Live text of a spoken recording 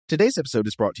Today's episode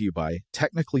is brought to you by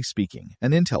Technically Speaking,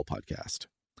 an Intel podcast.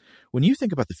 When you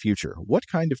think about the future, what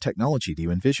kind of technology do you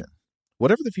envision?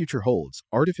 Whatever the future holds,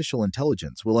 artificial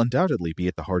intelligence will undoubtedly be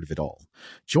at the heart of it all.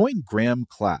 Join Graham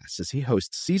Class as he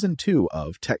hosts Season 2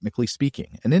 of Technically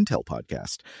Speaking, an Intel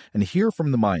podcast, and hear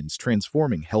from the minds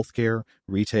transforming healthcare,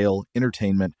 retail,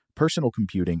 entertainment, personal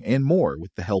computing, and more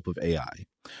with the help of AI.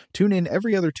 Tune in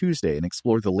every other Tuesday and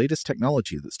explore the latest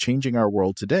technology that's changing our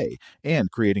world today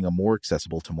and creating a more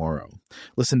accessible tomorrow.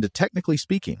 Listen to Technically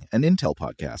Speaking, an Intel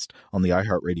podcast on the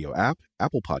iHeartRadio app,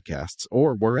 Apple Podcasts,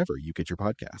 or wherever you get your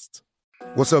podcasts.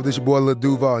 What's up, this your boy Lil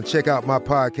Duval, and check out my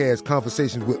podcast,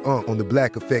 Conversations with Unc, on the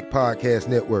Black Effect Podcast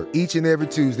Network. Each and every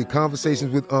Tuesday,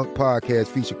 Conversations with Unc podcast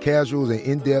feature casuals and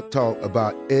in-depth talk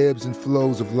about ebbs and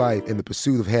flows of life and the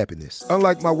pursuit of happiness.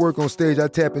 Unlike my work on stage, I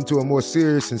tap into a more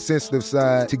serious and sensitive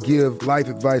side to give life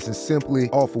advice and simply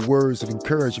offer words of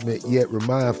encouragement, yet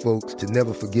remind folks to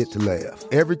never forget to laugh.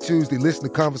 Every Tuesday, listen to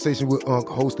Conversations with Unc,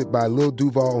 hosted by Lil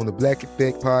Duval on the Black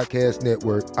Effect Podcast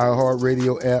Network,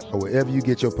 iHeartRadio app, or wherever you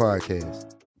get your podcasts.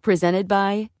 Presented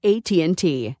by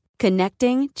AT&T.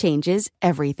 Connecting changes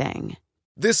everything.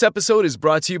 This episode is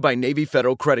brought to you by Navy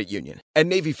Federal Credit Union. At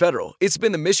Navy Federal, it's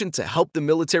been the mission to help the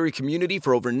military community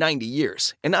for over 90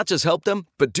 years. And not just help them,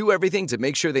 but do everything to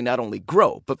make sure they not only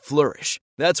grow, but flourish.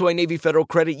 That's why Navy Federal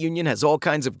Credit Union has all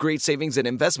kinds of great savings and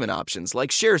investment options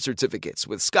like share certificates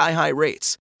with sky-high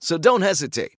rates. So don't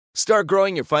hesitate. Start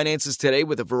growing your finances today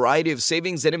with a variety of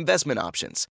savings and investment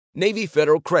options. Navy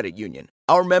Federal Credit Union.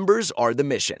 Our members are the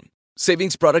mission.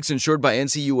 Savings products insured by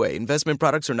NCUA. Investment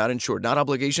products are not insured, not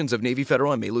obligations of Navy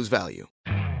Federal and may lose value.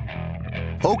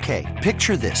 Okay,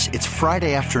 picture this. It's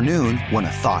Friday afternoon when a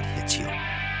thought hits you.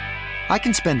 I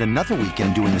can spend another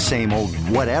weekend doing the same old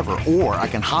whatever, or I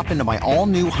can hop into my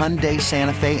all-new Hyundai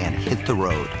Santa Fe and hit the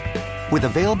road. With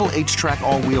available H-Track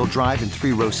all-wheel drive and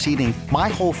 3-row seating, my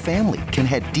whole family can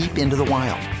head deep into the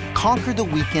wild. Conquer the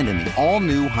weekend in the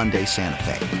all-new Hyundai Santa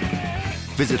Fe.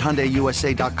 Visit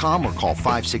HyundaiUSA.com or call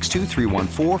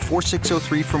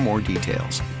 562-314-4603 for more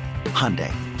details.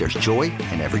 Hyundai, there's joy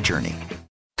in every journey.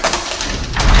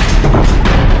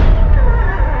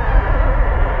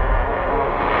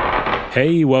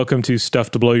 Hey, welcome to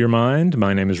Stuff to Blow Your Mind.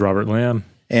 My name is Robert Lamb.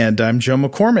 And I'm Joe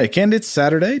McCormick, and it's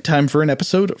Saturday, time for an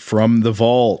episode from the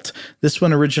Vault. This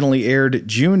one originally aired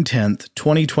June 10th,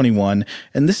 2021,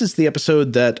 and this is the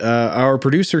episode that our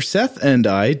producer Seth and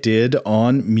I did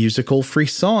on musical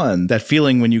frisson, that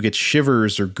feeling when you get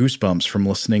shivers or goosebumps from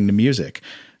listening to music.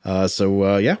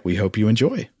 So we hope you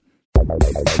enjoy.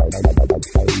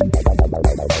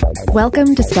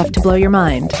 Welcome to Stuff to Blow Your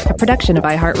Mind, a production of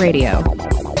iHeartRadio.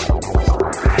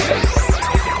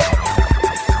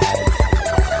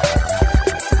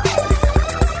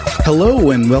 Hello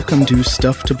and welcome to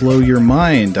Stuff to Blow Your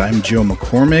Mind. I'm Joe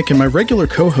McCormick, and my regular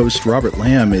co-host Robert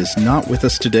Lamb is not with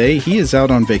us today. He is out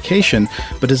on vacation,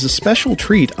 but as a special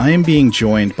treat, I am being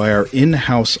joined by our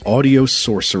in-house audio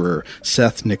sorcerer,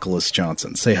 Seth Nicholas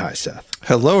Johnson. Say hi, Seth.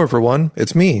 Hello, everyone.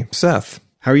 It's me, Seth.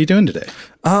 How are you doing today?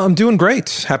 I'm doing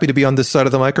great. Happy to be on this side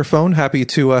of the microphone. Happy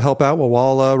to help out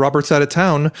while Robert's out of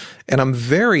town. And I'm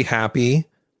very happy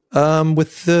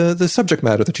with the subject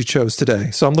matter that you chose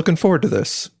today. So I'm looking forward to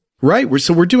this. Right.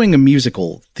 We're doing a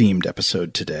musical themed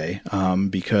episode today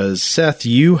because, Seth,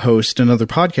 you host another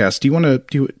podcast. Do you want to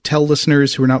tell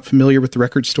listeners who are not familiar with the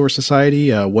Record Store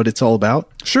Society what it's all about?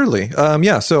 Surely.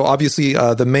 So obviously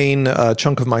the main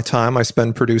chunk of my time I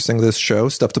spend producing this show,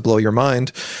 Stuff to Blow Your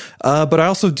Mind. But I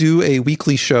also do a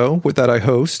weekly show that I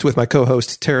host with my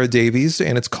co-host Tara Davies,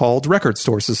 and it's called Record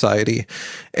Store Society.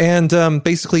 And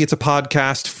basically it's a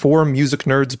podcast for music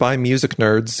nerds by music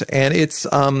nerds. And it's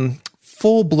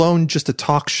full-blown just a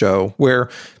talk show where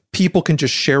people can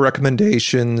just share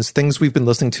recommendations, things we've been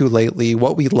listening to lately,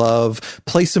 what we love,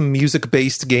 play some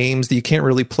music-based games that you can't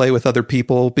really play with other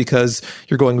people because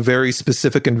you're going very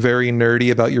specific and very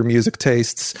nerdy about your music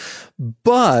tastes.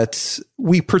 But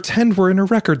we pretend we're in a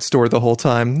record store the whole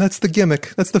time. That's the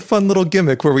gimmick. That's the fun little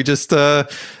gimmick where we just, we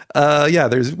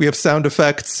have sound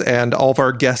effects, and all of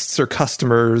our guests are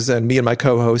customers, and me and my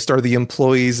co-host are the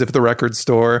employees of the record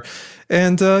store.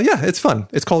 And it's fun.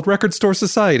 It's called Record Store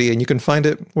Society, and you can find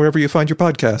it wherever you find your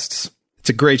podcasts. It's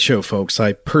a great show, folks.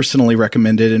 I personally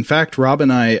recommend it. In fact, Rob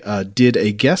and I did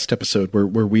a guest episode where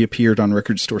we appeared on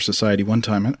Record Store Society one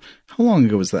time. How long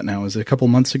ago was that now? Was it a couple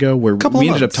months ago? Where we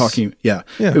ended up talking. Yeah,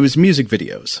 it was music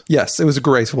videos. Yes, it was a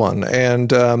great one. And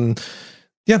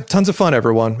tons of fun,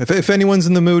 everyone. If anyone's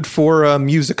in the mood for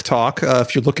music talk,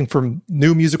 if you're looking for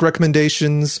new music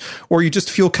recommendations, or you just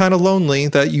feel kind of lonely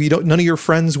that none of your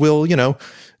friends will,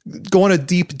 go on a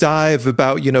deep dive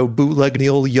about, bootleg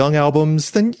Neil Young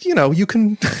albums, then, you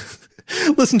can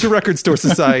listen to Record Store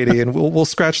Society, and we'll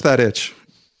scratch that itch.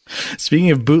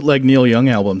 Speaking of bootleg Neil Young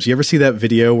albums, you ever see that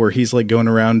video where he's like going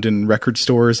around in record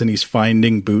stores and he's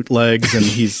finding bootlegs and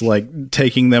he's like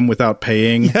taking them without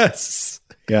paying? Yes.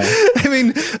 Yeah. I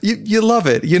mean, you love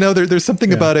it. You know, there's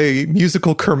something about a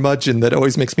musical curmudgeon that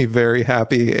always makes me very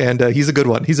happy. And he's a good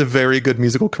one. He's a very good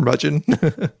musical curmudgeon.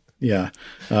 Yeah.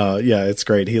 It's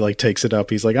great. He like takes it up.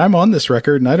 He's like, I'm on this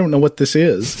record and I don't know what this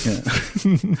is. Yeah.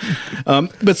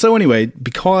 But so anyway,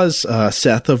 because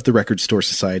Seth of the Record Store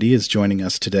Society is joining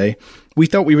us today, we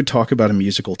thought we would talk about a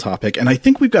musical topic. And I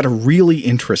think we've got a really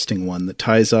interesting one that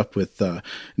ties up with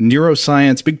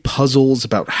neuroscience, big puzzles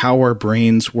about how our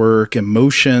brains work,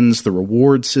 emotions, the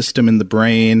reward system in the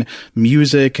brain,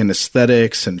 music and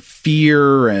aesthetics and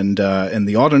fear and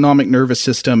the autonomic nervous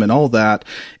system and all that.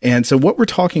 And so what we're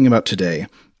talking about today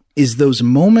is those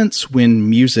moments when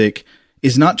music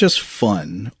is not just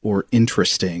fun or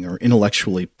interesting or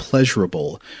intellectually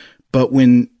pleasurable, but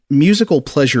when musical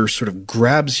pleasure sort of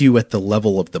grabs you at the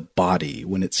level of the body,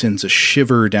 when it sends a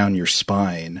shiver down your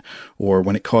spine, or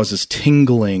when it causes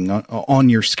tingling on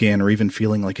your skin, or even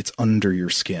feeling like it's under your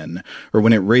skin, or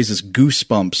when it raises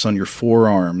goosebumps on your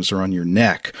forearms or on your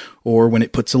neck, or when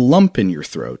it puts a lump in your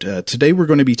throat. Today we're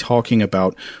going to be talking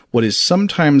about what is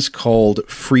sometimes called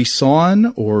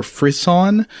frisson or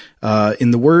frisson. In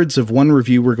the words of one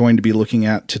review we're going to be looking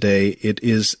at today, it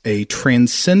is a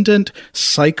transcendent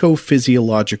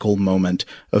psychophysiological moment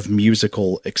of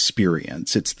musical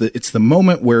experience. It's the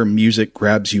moment where music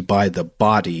grabs you by the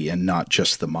body and not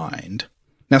just the mind.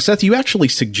 Now, Seth, you actually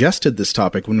suggested this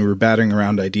topic when we were batting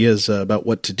around ideas about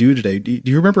what to do today. Do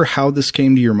you remember how this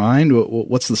came to your mind?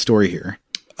 What's the story here?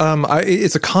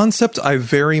 It's a concept I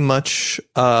very much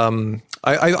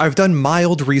I've done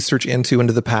mild research into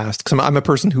the past, because I'm a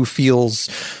person who feels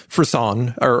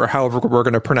frisson, or however we're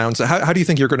going to pronounce it. How do you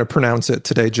think you're going to pronounce it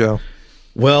today, Joe?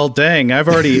 Well, dang, I've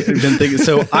already been thinking.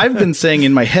 So I've been saying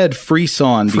in my head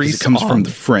frisson because it comes from the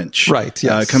French. Right,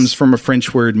 yes. It comes from a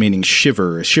French word meaning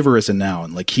shiver. A shiver is a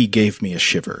noun, like he gave me a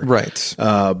shiver. Right.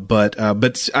 But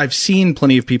I've seen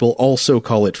plenty of people also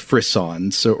call it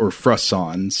frisson, or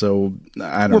frusson. So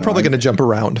I don't know. We're probably going to jump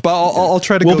around, but I'll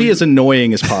try to We'll be as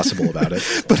annoying as possible about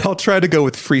it. But I'll try to go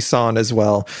with frisson as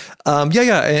well. And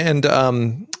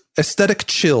aesthetic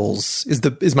chills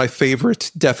is my favorite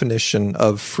definition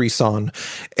of frisson.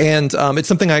 And it's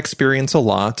something I experience a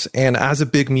lot. And as a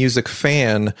big music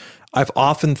fan, I've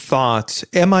often thought,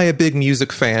 am I a big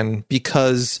music fan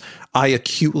because I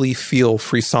acutely feel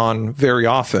frisson very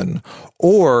often?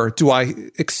 Or do I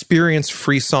experience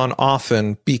frisson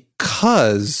often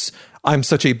because I'm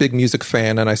such a big music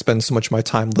fan and I spend so much of my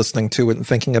time listening to it and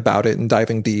thinking about it and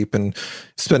diving deep and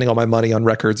spending all my money on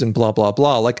records and blah, blah,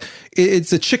 blah. Like,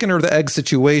 it's a chicken or the egg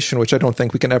situation, which I don't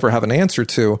think we can ever have an answer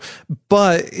to,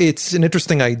 but it's an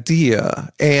interesting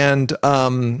idea. And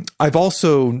I've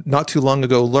also not too long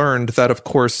ago learned that, of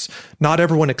course, not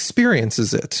everyone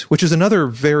experiences it, which is another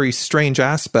very strange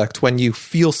aspect when you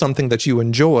feel something that you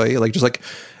enjoy, like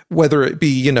whether it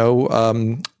be,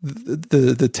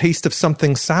 the taste of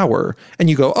something sour, and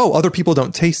you go, oh, other people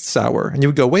don't taste sour. And you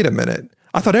would go, wait a minute,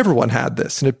 I thought everyone had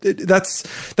this. And that's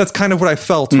kind of what I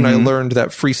felt when I learned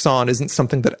that frisson isn't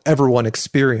something that everyone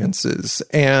experiences.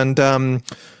 And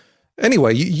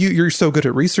anyway, you're so good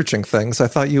at researching things. I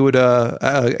thought you would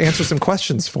answer some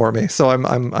questions for me. So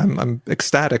I'm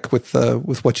ecstatic with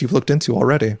what you've looked into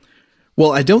already.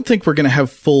 Well, I don't think we're going to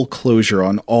have full closure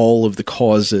on all of the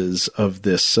causes of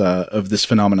this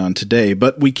phenomenon today,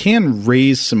 but we can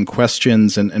raise some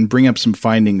questions and bring up some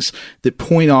findings that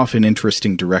point off in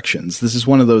interesting directions. This is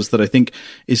one of those that I think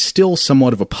is still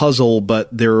somewhat of a puzzle, but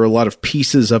there are a lot of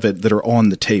pieces of it that are on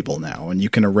the table now, and you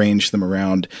can arrange them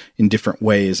around in different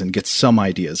ways and get some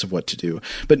ideas of what to do.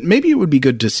 But maybe it would be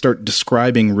good to start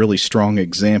describing really strong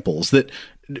examples that,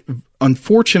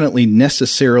 unfortunately,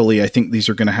 necessarily, I think these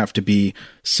are going to have to be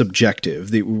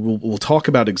subjective. We'll talk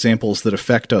about examples that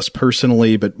affect us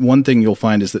personally, but one thing you'll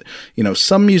find is that,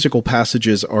 some musical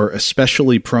passages are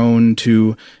especially prone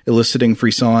to eliciting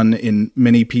frisson in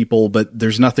many people, but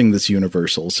there's nothing that's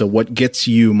universal. So what gets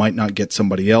you might not get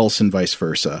somebody else, and vice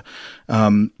versa.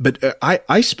 But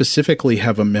I specifically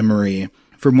have a memory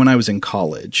from when I was in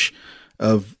college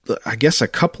of, I guess, a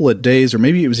couple of days, or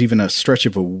maybe it was even a stretch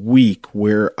of a week,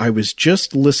 where I was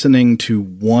just listening to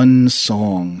one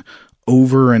song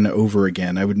over and over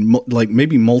again. I would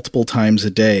maybe multiple times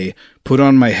a day put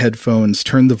on my headphones,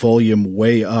 turn the volume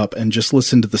way up, and just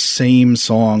listen to the same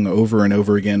song over and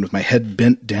over again with my head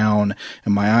bent down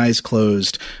and my eyes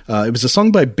closed. It was a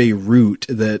song by Beirut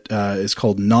that is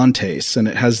called Nantes, and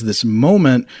it has this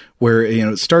moment where, you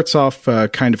know, it starts off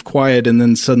kind of quiet, and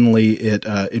then suddenly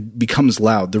it becomes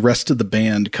loud. The rest of the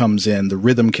band comes in, the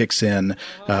rhythm kicks in,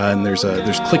 and there's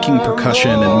clicking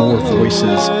percussion and more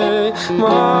voices.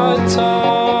 My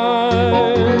time,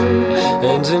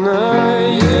 and in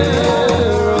a year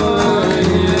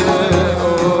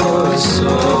or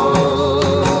so.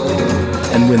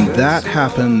 And when that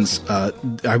happens,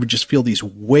 I would just feel these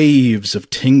waves of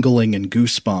tingling and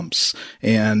goosebumps,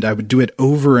 and I would do it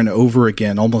over and over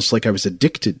again, almost like I was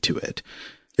addicted to it.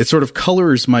 It sort of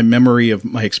colors my memory of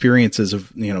my experiences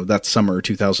of, you know, that summer,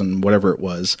 2000, whatever it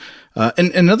was. And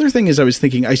another thing is, I was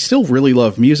thinking, I still really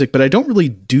love music, but I don't really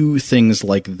do things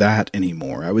like that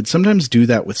anymore. I would sometimes do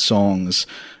that with songs,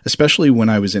 especially when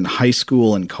I was in high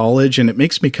school and college. And it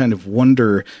makes me kind of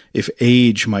wonder if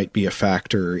age might be a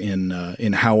factor in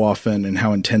how often and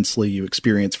how intensely you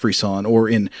experience frisson, or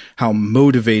in how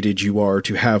motivated you are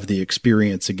to have the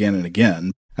experience again and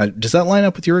again. Does that line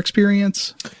up with your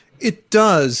experience? It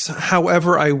does.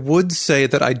 However, I would say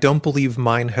that I don't believe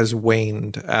mine has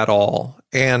waned at all.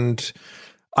 And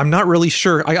I'm not really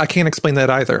sure. I can't explain that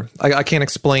either. I can't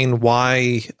explain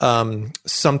why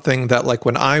something that, like,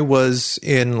 when I was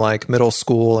in like middle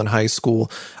school and high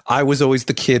school, I was always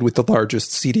the kid with the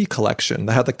largest CD collection.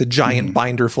 I had like the giant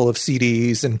binder full of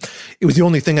CDs, and it was the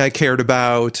only thing I cared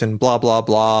about, and blah, blah,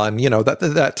 blah. And, you know,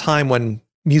 that time when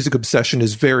music obsession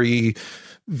is very,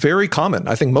 very common.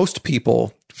 I think most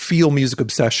people feel music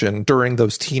obsession during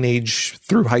those teenage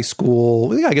through high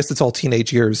school. Yeah, I guess it's all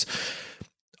teenage years.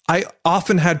 I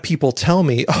often had people tell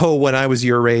me, oh, when I was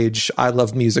your age, I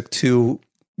loved music too.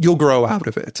 You'll grow out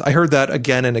of it. I heard that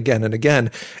again and again and again.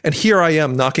 And here I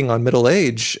am knocking on middle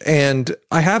age, and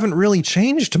I haven't really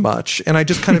changed much. And I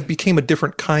just kind of became a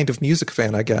different kind of music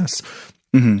fan, I guess.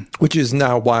 Mm-hmm. Which is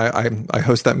now why I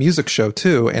host that music show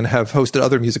too, and have hosted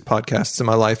other music podcasts in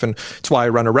my life. And it's why I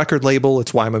run a record label.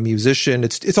 It's why I'm a musician.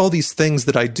 It's all these things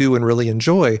that I do and really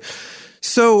enjoy.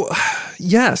 So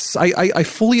yes, I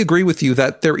fully agree with you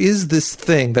that there is this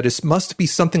thing that must be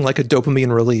something like a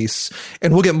dopamine release.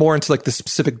 And we'll get more into like the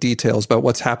specific details about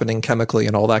what's happening chemically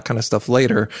and all that kind of stuff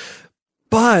later.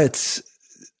 But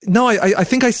no, I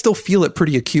think I still feel it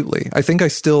pretty acutely. I think I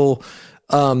still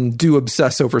do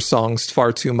obsess over songs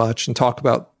far too much and talk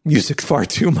about music far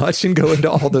too much and go into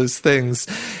all those things.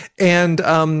 And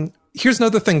here's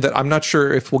another thing that I'm not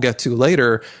sure if we'll get to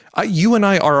later. You and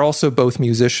I are also both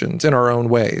musicians in our own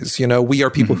ways. You know, we are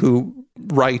people who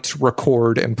write,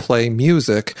 record, and play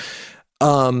music.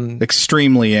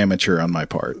 Extremely amateur on my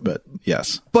part, but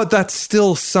yes. But that's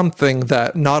still something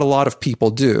that not a lot of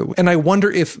people do. And I wonder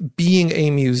if being a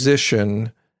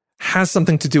musician has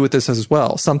something to do with this as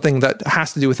well. Something that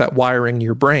has to do with that wiring in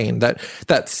your brain, that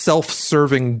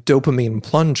self-serving dopamine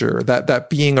plunger,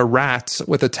 that being a rat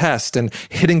with a test and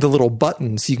hitting the little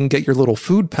button so you can get your little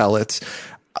food pellets.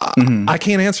 I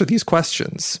can't answer these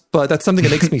questions, but that's something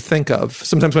that makes me think of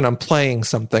sometimes when I'm playing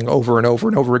something over and over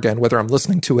and over again, whether I'm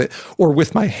listening to it or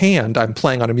with my hand, I'm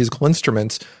playing on a musical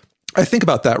instrument. I think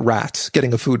about that rat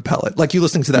getting a food pellet, like you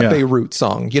listening to that Beirut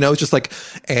song, you know, it's just like,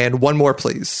 and one more,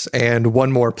 please. And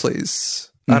one more, please.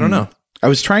 I don't know. I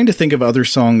was trying to think of other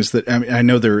songs that, I mean, I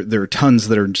know there are tons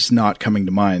that are just not coming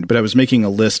to mind, but I was making a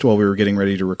list while we were getting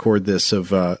ready to record this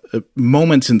of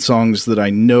moments in songs that I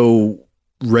know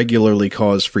regularly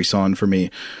cause frisson for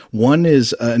me. One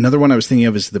is another one I was thinking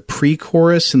of is the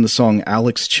pre-chorus in the song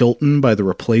Alex Chilton by The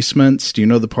Replacements. Do you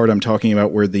know the part I'm talking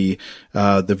about where the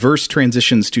verse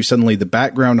transitions to suddenly the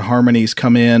background harmonies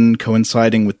come in,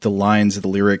 coinciding with the lines of the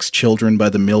lyrics, "Children by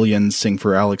the millions sing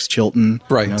for Alex Chilton."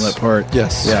 Right. You know that part?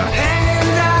 Yes. Yeah.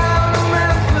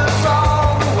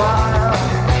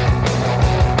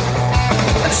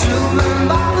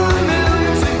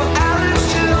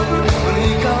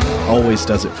 Always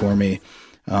does it for me.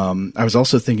 I was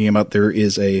also thinking about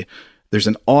there's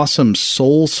an awesome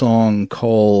soul song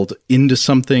called Into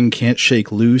Something Can't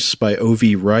Shake Loose by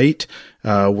O.V. Wright,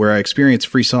 where I experience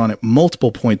frisson at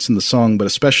multiple points in the song, but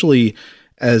especially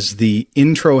as the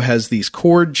intro has these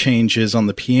chord changes on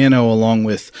the piano along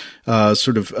with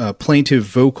sort of plaintive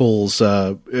vocals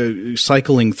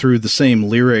cycling through the same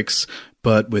lyrics,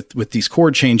 but with these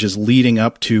chord changes leading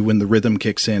up to when the rhythm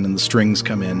kicks in and the strings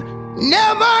come in.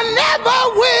 Never, never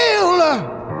will.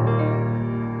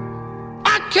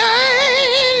 I can't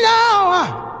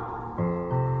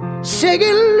shake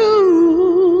it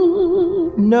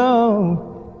loose. No.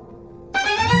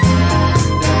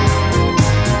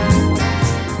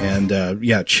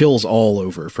 and chills all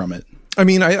over from it. I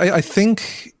mean, I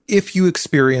think if you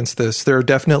experience this, there are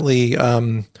definitely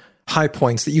high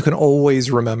points that you can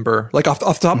always remember. Like off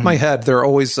the top of my head, there are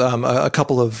always a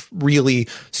couple of really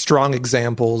strong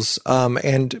examples.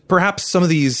 And perhaps some of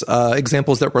these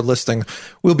examples that we're listing,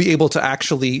 we'll be able to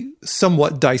actually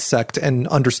somewhat dissect and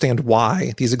understand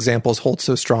why these examples hold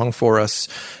so strong for us.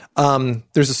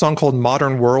 There's a song called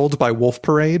Modern World by Wolf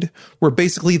Parade, where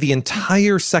basically the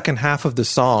entire second half of the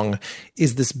song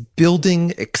is this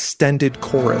building extended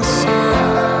chorus.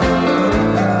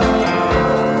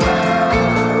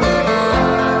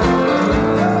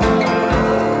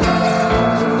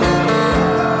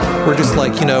 We're just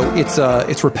like,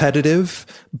 it's repetitive,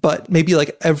 but maybe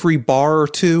like every bar or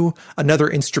two, another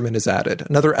instrument is added,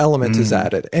 another element is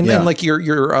added. And like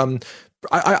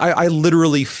I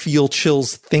literally feel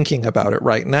chills thinking about it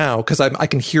right now because I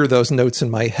can hear those notes in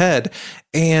my head.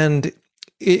 And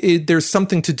there's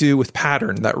something to do with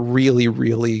pattern that really,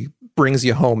 really brings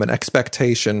you home, an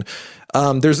expectation.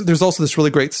 There's also this really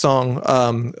great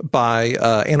song by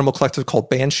Animal Collective called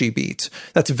Banshee Beat.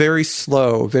 That's very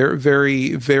slow, very,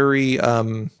 very, very.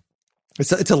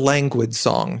 It's a languid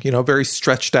song, very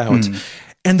stretched out,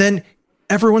 and then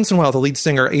every once in a while, the lead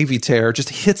singer Avi Ter just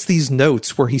hits these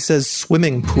notes where he says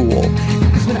 "swimming pool."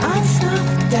 Cause when I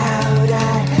self-doubt,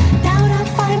 I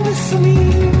find the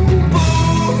swimming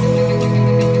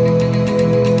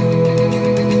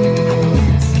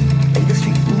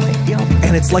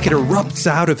And it's like it erupts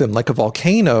out of him like a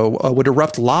volcano would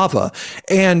erupt lava.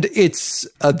 And it's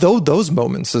those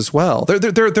moments as well.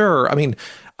 There are, I mean,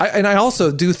 I also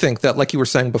do think that, like you were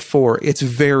saying before, it's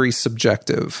very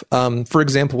subjective. For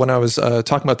example, when I was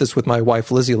talking about this with my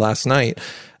wife, Lizzie, last night,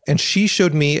 and she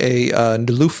showed me a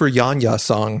Niloufer Yanya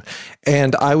song,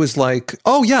 and I was like,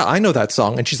 oh yeah, I know that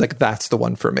song. And she's like, that's the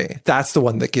one for me. That's the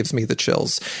one that gives me the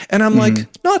chills. And I'm like,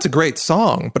 no, it's a great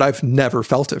song, but I've never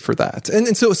felt it for that.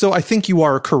 And so I think you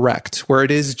are correct, where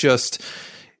it is just,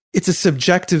 it's a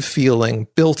subjective feeling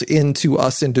built into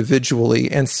us individually,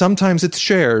 and sometimes it's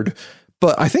shared,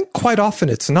 but I think quite often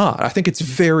it's not. I think it's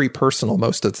very personal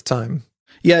most of the time.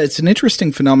 Yeah, it's an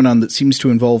interesting phenomenon that seems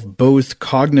to involve both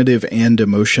cognitive and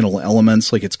emotional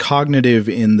elements. Like, it's cognitive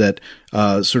in that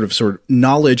sort of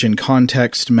knowledge and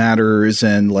context matters,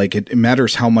 and like it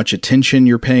matters how much attention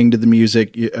you're paying to the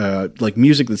music. Like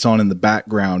music that's on in the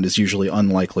background is usually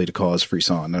unlikely to cause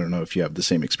frisson. I don't know if you have the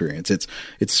same experience. It's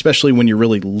especially when you're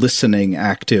really listening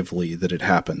actively that it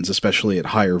happens, especially at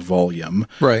higher volume.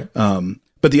 Right.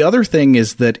 But the other thing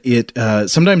is that it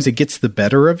sometimes it gets the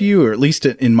better of you, or at least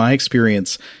in my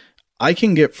experience, I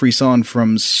can get frisson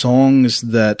from songs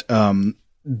that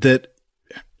that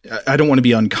I don't want to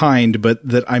be unkind, but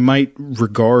that I might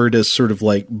regard as sort of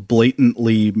like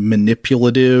blatantly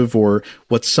manipulative, or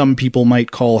what some people might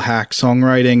call hack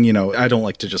songwriting. I don't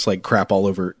like to just like crap all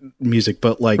over music,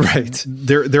 but like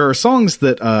there are songs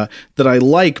that I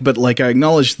like, but like I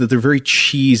acknowledge that they're very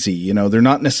cheesy. They're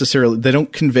not necessarily, they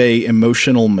don't convey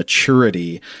emotional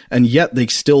maturity, and yet they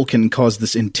still can cause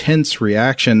this intense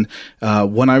reaction.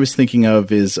 One I was thinking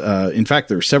of is, in fact,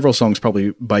 there are several songs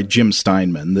probably by Jim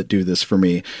Steinman that do this for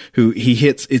me. Who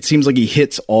it seems like he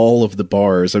hits all of the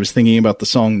bars. I was thinking about the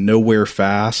song Nowhere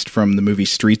Fast from the movie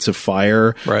Streets of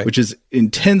Fire, which is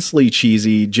intensely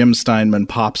cheesy Jim Steinman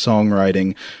pop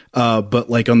songwriting. But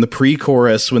like on the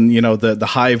pre-chorus, when, the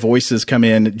high voices come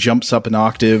in, it jumps up an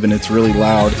octave and it's really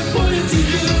loud.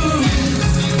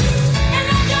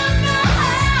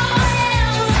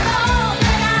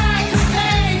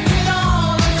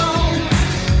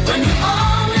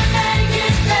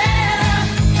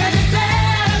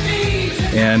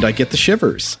 And I get the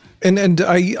shivers. And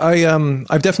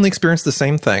I've definitely experienced the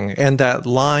same thing. And that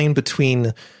line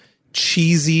between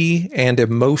cheesy and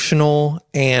emotional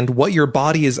and what your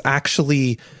body is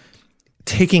actually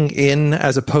taking in,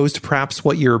 as opposed to perhaps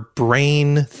what your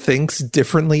brain thinks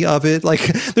differently of it. Like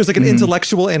there's like an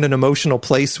intellectual and an emotional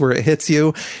place where it hits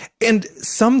you. And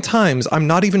sometimes, I'm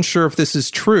not even sure if this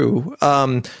is true,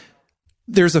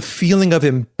 there's a feeling of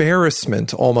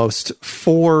embarrassment almost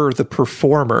for the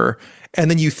performer. And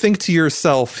then you think to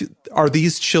yourself, are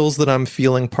these chills that I'm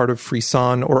feeling part of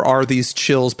frisson, or are these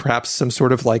chills perhaps some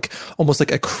sort of like almost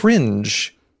like a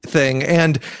cringe thing?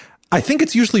 And I think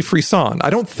it's usually frisson. I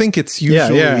don't think it's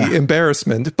usually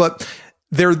embarrassment, but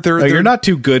you're not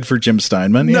too good for Jim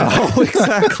Steinman. No,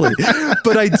 exactly.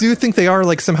 But I do think they are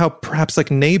like somehow perhaps like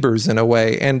neighbors in a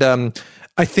way. And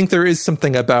I think there is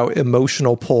something about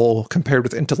emotional pull compared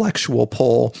with intellectual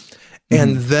pull,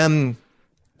 and them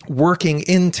working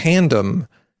in tandem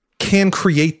can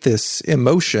create this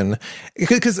emotion,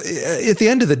 because at the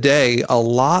end of the day, a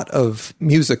lot of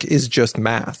music is just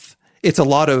math. It's a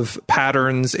lot of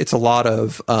patterns. It's a lot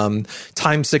of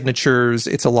time signatures.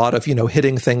 It's a lot of,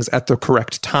 hitting things at the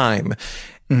correct time.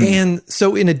 Mm-hmm. And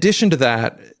so in addition to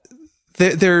that,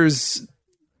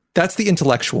 that's the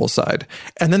intellectual side.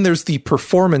 And then there's the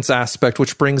performance aspect,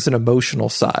 which brings an emotional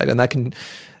side. And that can...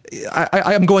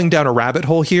 I'm going down a rabbit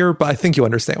hole here, but I think you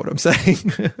understand what I'm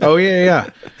saying. Oh,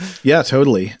 yeah. Yeah,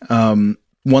 totally.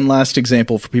 One last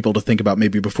example for people to think about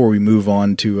maybe before we move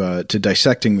on to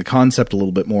dissecting the concept a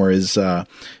little bit more is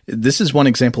this is one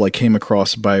example I came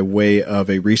across by way of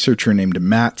a researcher named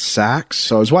Matt Sachs.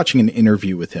 So I was watching an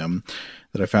interview with him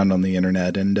that I found on the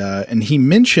internet, and he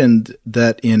mentioned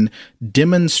that in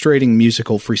demonstrating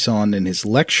musical frisson in his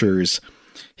lectures,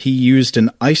 he used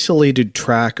an isolated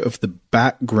track of the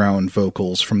background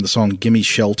vocals from the song Gimme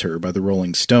Shelter by the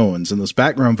Rolling Stones. And those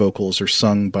background vocals are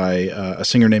sung by a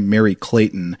singer named Mary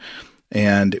Clayton.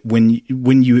 And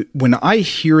when I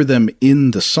hear them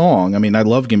in the song, I mean, I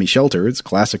love Gimme Shelter. It's a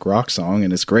classic rock song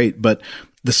and it's great, but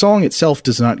the song itself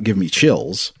does not give me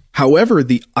chills. However,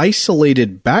 the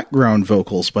isolated background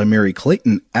vocals by Mary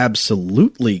Clayton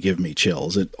absolutely give me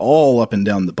chills. It all up and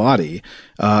down the body.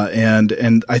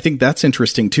 And I think that's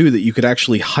interesting too, that you could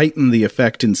actually heighten the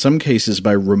effect in some cases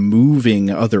by removing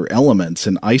other elements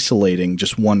and isolating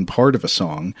just one part of a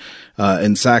song.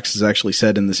 And Sachs has actually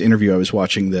said in this interview I was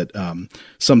watching that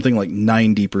something like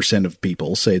 90% of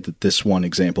people say that this one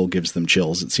example gives them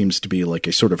chills. It seems to be like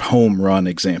a sort of home run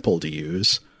example to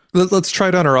use. Let's try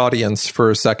it on our audience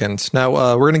for a second.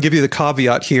 Now, we're going to give you the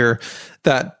caveat here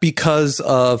that because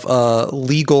of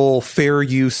legal fair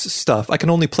use stuff, I can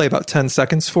only play about 10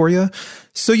 seconds for you.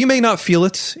 So you may not feel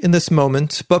it in this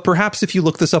moment, but perhaps if you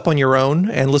look this up on your own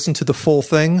and listen to the full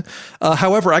thing.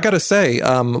 However, I got to say,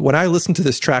 when I listened to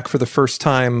this track for the first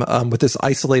time with this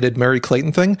isolated Mary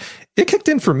Clayton thing, it kicked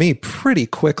in for me pretty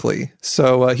quickly.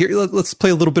 So here, let's play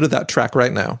a little bit of that track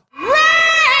right now.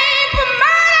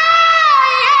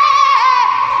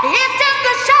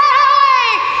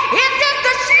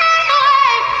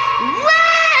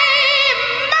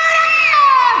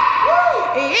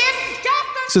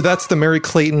 So that's the Mary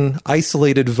Clayton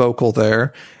isolated vocal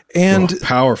there. And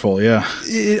powerful, yeah.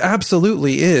 It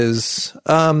absolutely is.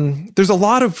 There's a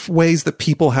lot of ways that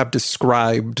people have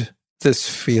described this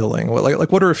feeling.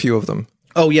 Like what are a few of them?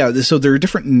 Oh, yeah. So there are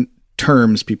different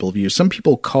terms people have used. Some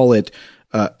people call it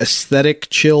aesthetic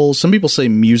chills. Some people say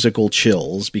musical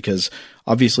chills because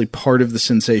obviously part of the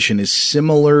sensation is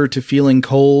similar to feeling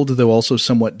cold, though also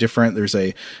somewhat different. There's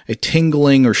a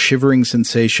tingling or shivering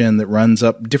sensation that runs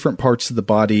up different parts of the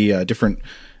body. Different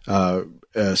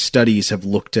studies have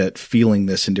looked at feeling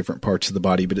this in different parts of the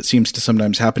body, but it seems to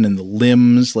sometimes happen in the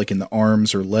limbs, like in the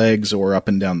arms or legs, or up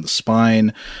and down the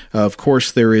spine. Of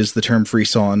course, there is the term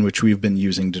frisson, which we've been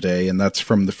using today, and that's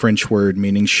from the French word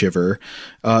meaning shiver.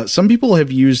 Some people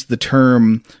have used the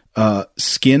term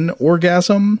skin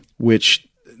orgasm, which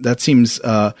that seems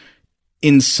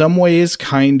in some ways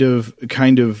kind of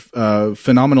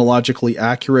phenomenologically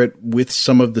accurate with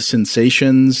some of the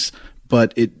sensations,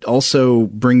 but it also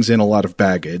brings in a lot of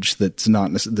baggage that's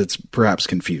perhaps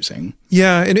confusing.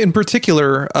 Yeah, and in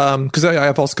particular, because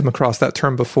I've also come across that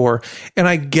term before, and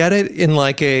I get it in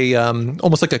like a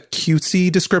almost like a cutesy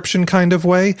description kind of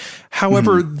way.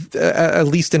 However, at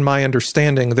least in my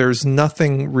understanding, there's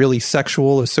nothing really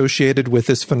sexual associated with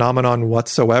this phenomenon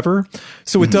whatsoever.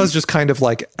 So it does just kind of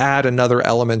like add another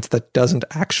element that doesn't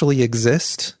actually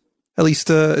exist. At least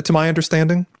to my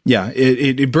understanding. Yeah,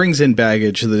 it brings in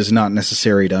baggage that is not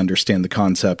necessary to understand the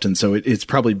concept, and so it's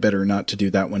probably better not to do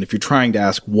that one if you're trying to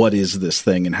ask, what is this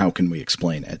thing and how can we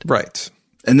explain it? Right.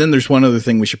 And then there's one other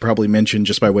thing we should probably mention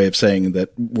just by way of saying that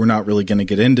we're not really going to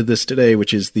get into this today,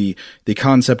 which is the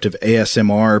concept of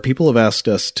ASMR. People have asked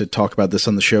us to talk about this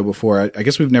on the show before. I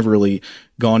guess we've never really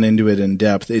gone into it in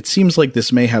depth. It seems like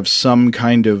this may have some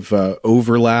kind of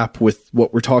overlap with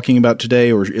what we're talking about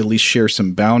today, or at least share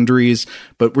some boundaries.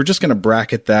 But we're just going to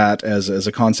bracket that as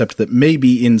a concept that may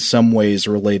be in some ways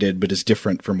related, but is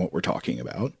different from what we're talking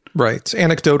about. Right.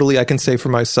 Anecdotally, I can say for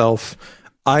myself,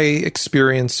 I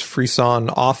experience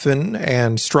frisson often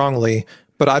and strongly,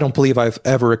 but I don't believe I've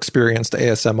ever experienced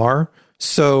ASMR.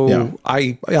 So yeah.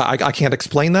 I can't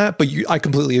explain that, but I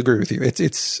completely agree with you.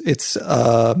 It's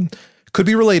could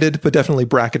be related, but definitely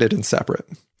bracketed and separate.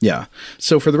 Yeah.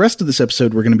 So for the rest of this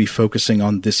episode, we're going to be focusing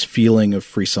on this feeling of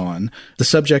frisson, the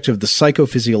subject of the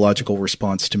psychophysiological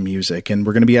response to music. And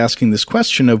we're going to be asking this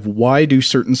question of why do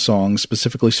certain songs,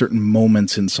 specifically certain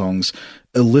moments in songs,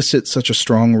 elicit such a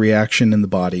strong reaction in the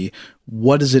body?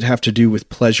 what does it have to do with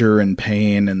pleasure and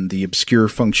pain and the obscure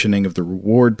functioning of the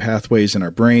reward pathways in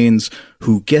our brains?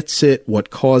 Who gets it? What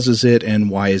causes it? And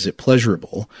why is it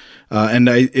pleasurable?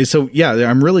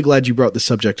 I'm really glad you brought the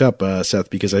subject up, Seth,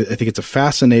 because I think it's a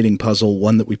fascinating puzzle,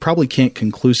 one that we probably can't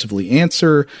conclusively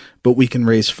answer, but we can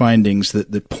raise findings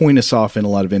that point us off in a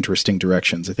lot of interesting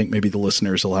directions. I think maybe the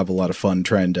listeners will have a lot of fun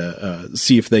trying to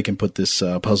see if they can put this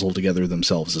puzzle together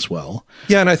themselves as well.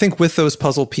 Yeah, and I think with those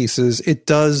puzzle pieces, it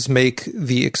does make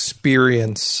the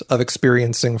experience of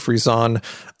experiencing Frisson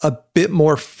a bit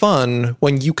more fun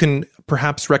when you can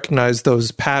perhaps recognize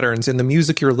those patterns in the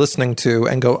music you're listening to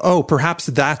and go, oh, perhaps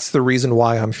that's the reason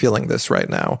why I'm feeling this right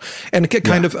now. And get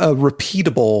kind of a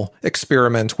repeatable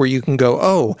experiment where you can go,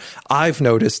 oh, I've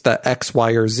noticed that X,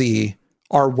 Y, or Z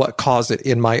are what cause it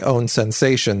in my own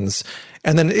sensations.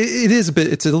 And then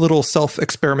it's a little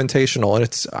self-experimentational.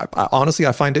 And honestly,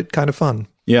 I find it kind of fun.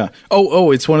 Yeah.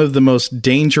 It's one of the most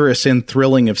dangerous and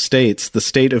thrilling of states, the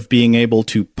state of being able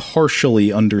to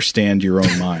partially understand your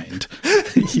own mind.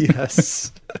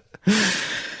 Yes.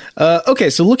 Okay,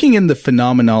 so looking in the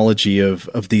phenomenology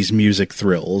of these music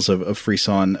thrills, of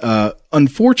Frisson,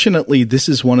 unfortunately, this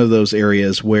is one of those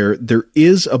areas where there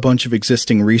is a bunch of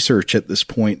existing research at this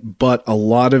point, but a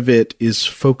lot of it is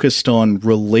focused on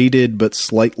related but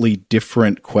slightly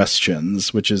different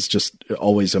questions, which is just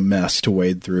always a mess to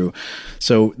wade through.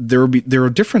 So there are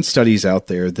different studies out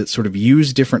there that sort of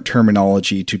use different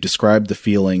terminology to describe the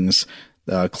feelings.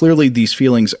 Clearly, these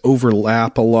feelings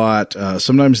overlap a lot.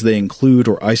 Sometimes they include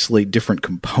or isolate different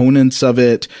components of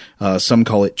it. Some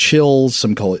call it chills,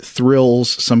 some call it thrills.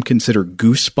 Some consider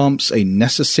goosebumps a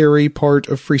necessary part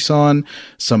of Frisson.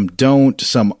 Some don't.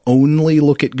 Some only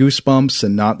look at goosebumps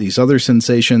and not these other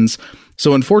sensations.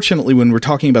 So unfortunately, when we're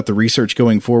talking about the research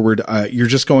going forward, you're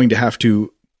just going to have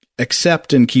to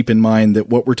accept and keep in mind that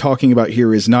what we're talking about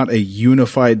here is not a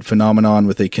unified phenomenon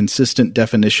with a consistent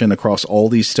definition across all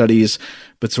these studies,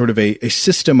 but sort of a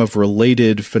system of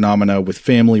related phenomena with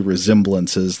family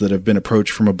resemblances that have been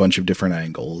approached from a bunch of different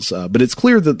angles. But it's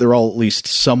clear that they're all at least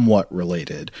somewhat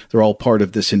related. They're all part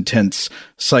of this intense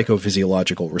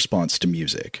psychophysiological response to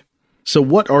music. So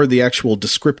what are the actual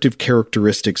descriptive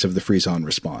characteristics of the Frisson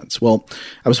response? Well,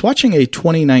 I was watching a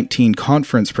 2019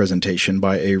 conference presentation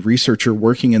by a researcher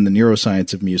working in the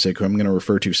neuroscience of music, who I'm going to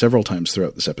refer to several times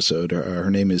throughout this episode.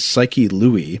 Her name is Psyche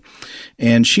Louis,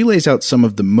 and she lays out some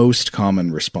of the most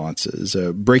common responses,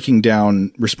 breaking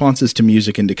down responses to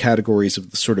music into categories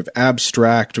of the sort of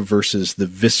abstract versus the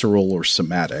visceral or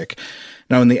somatic.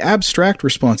 Now, in the abstract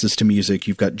responses to music,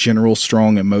 you've got general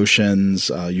strong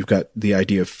emotions. You've got the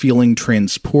idea of feeling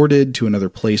transported to another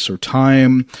place or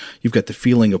time. You've got the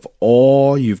feeling of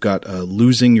awe. You've got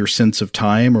losing your sense of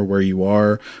time or where you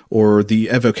are, or the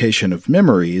evocation of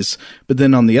memories. But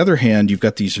then on the other hand, you've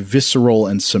got these visceral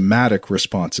and somatic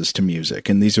responses to music.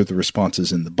 And these are the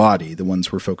responses in the body, the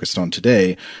ones we're focused on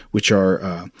today, which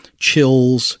are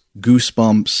chills,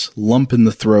 goosebumps, lump in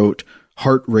the throat,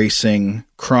 heart racing,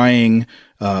 crying,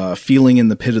 feeling in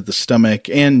the pit of the stomach,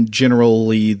 and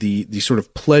generally the sort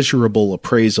of pleasurable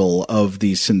appraisal of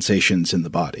these sensations in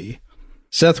the body.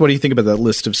 Seth, what do you think about that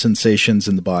list of sensations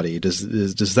in the body?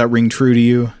 Does that ring true to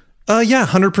you? Yeah,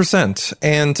 100%.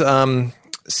 And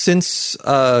since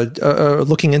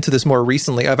looking into this more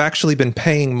recently, I've actually been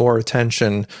paying more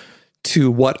attention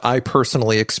to what I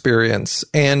personally experience.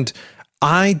 And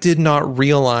I did not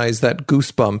realize that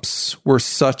goosebumps were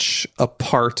such a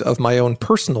part of my own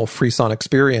personal Frisson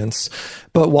experience.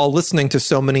 But while listening to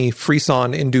so many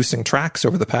Frisson-inducing tracks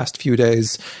over the past few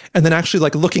days, and then actually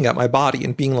like looking at my body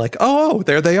and being like, oh,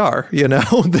 there they are, you know,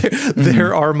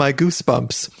 there are my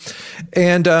goosebumps.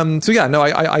 And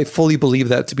I fully believe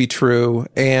that to be true.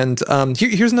 And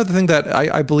here's another thing that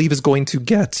I believe is going to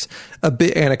get a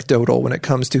bit anecdotal when it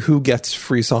comes to who gets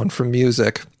Frisson from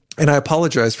music. And I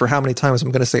apologize for how many times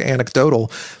I'm going to say anecdotal,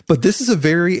 but this is a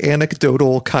very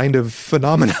anecdotal kind of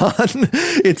phenomenon.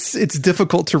 It's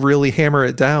difficult to really hammer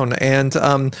it down. And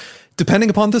depending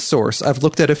upon the source, I've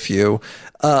looked at a few.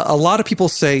 A lot of people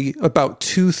say about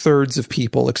 2/3 of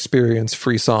people experience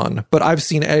Frisson, but I've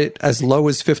seen it as low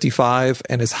as 55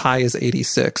 and as high as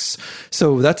 86.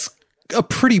 So that's a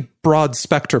pretty broad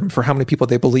spectrum for how many people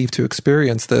they believe to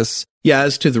experience this. Yeah,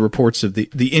 as to the reports of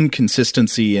the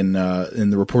inconsistency in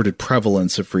the reported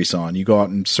prevalence of Frisson, you go out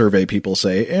and survey people,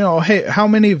 say, hey, how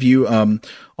many of you on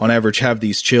average have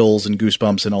these chills and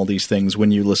goosebumps and all these things when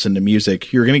you listen to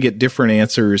music? You're going to get different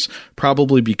answers,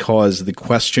 probably because the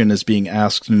question is being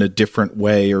asked in a different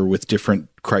way or with different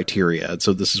criteria. And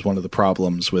so this is one of the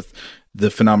problems with the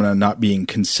phenomenon not being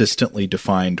consistently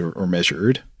defined or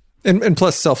measured. And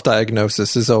plus,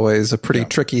 self-diagnosis is always a pretty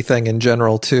tricky thing in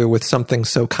general, too, with something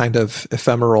so kind of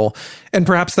ephemeral. And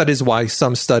perhaps that is why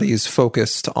some studies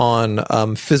focused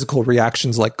on physical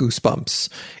reactions like goosebumps.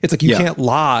 It's like, you can't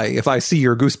lie. If I see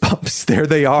your goosebumps, there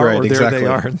they are, or there they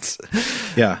aren't.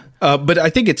 Yeah. But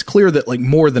I think it's clear that like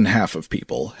more than half of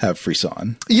people have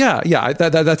frisson. Yeah.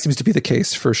 That seems to be the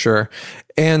case for sure.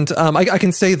 And I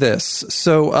can say this.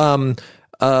 So,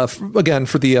 again,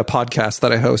 for the podcast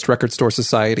that I host, Record Store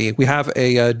Society, we have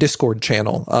a Discord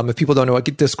channel. If people don't know what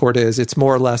Discord is, it's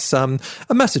more or less a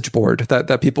message board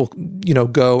that people,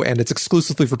 go, and it's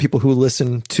exclusively for people who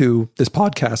listen to this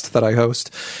podcast that I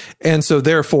host. And so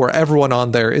therefore, everyone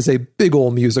on there is a big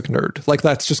old music nerd. Like,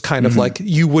 that's just kind of like,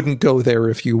 you wouldn't go there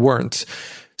if you weren't.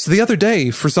 So the other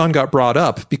day, frisson got brought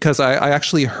up because I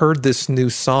actually heard this new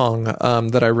song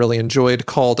that I really enjoyed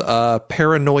called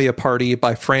Paranoia Party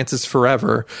by Francis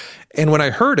Forever. And when I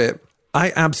heard it,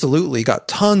 I absolutely got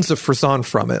tons of frisson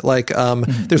from it. Like,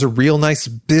 there's a real nice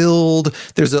build.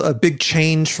 There's a big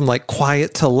change from like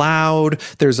quiet to loud.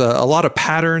 There's a lot of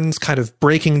patterns kind of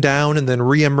breaking down and then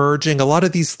reemerging. A lot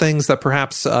of these things that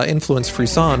perhaps influence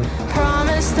frisson.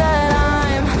 Promise that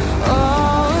I'm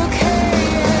okay.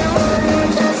 Will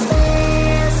you just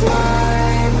ease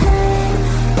my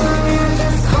pain? Will you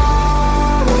just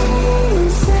call me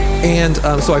insane? And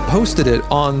so I posted it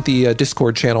on the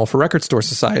Discord channel for Record Store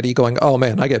Society going, oh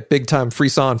man, I get big time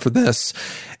frisson for this.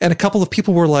 And a couple of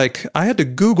people were like, I had to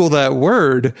Google that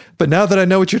word, but now that I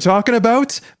know what you're talking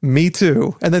about, me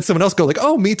too. And then someone else go like,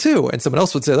 oh, me too. And someone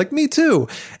else would say like, me too.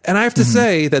 And I have to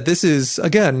say that this is,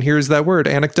 again, here's that word,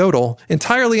 anecdotal,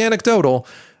 entirely anecdotal.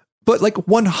 But like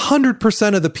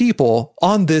 100% of the people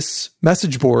on this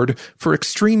message board for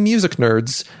extreme music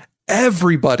nerds,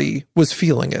 everybody was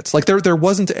feeling it. Like there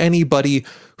wasn't anybody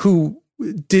who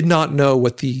did not know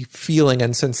what the feeling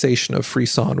and sensation of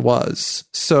frisson was.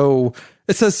 So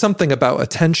it says something about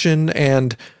attention,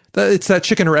 and it's that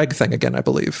chicken or egg thing again, I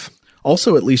believe.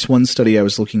 Also, at least one study I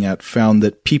was looking at found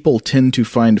that people tend to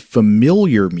find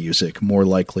familiar music more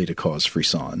likely to cause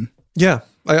frisson. Yeah,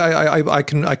 I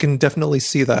can definitely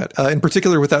see that. In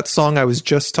particular with that song I was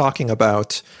just talking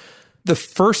about, the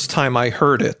first time I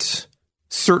heard it,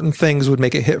 certain things would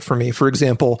make it hit for me. For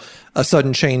example, a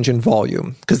sudden change in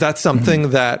volume, because that's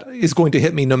something that is going to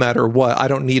hit me no matter what. I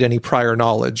don't need any prior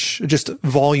knowledge. Just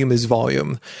volume is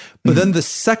volume. But then the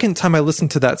second time I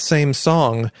listened to that same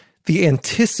song, the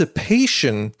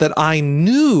anticipation that I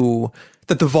knew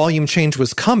that the volume change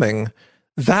was coming,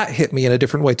 that hit me in a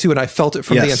different way too. And I felt it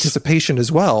from the anticipation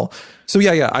as well. So I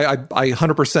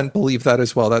 100% believe that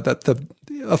as well, that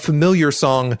a familiar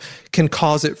song can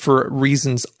cause it for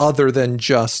reasons other than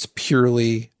just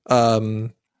purely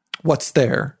what's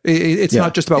there. It's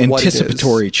not just about what it is.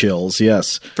 Anticipatory chills,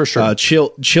 yes. For sure.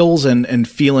 Chills and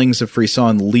feelings of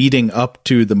frisson leading up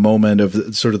to the moment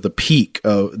of sort of the peak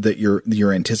that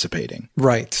you're anticipating.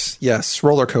 Right. Yes.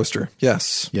 Roller coaster.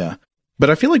 Yes. Yeah. But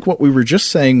I feel like what we were just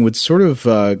saying would sort of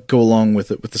go along with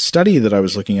the study that I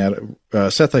was looking at.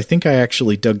 Seth, I think I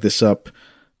actually dug this up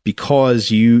because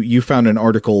you found an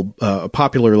article, a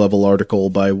popular level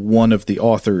article by one of the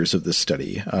authors of this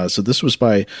study. So this was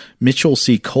by Mitchell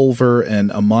C. Culver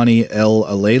and Amani L.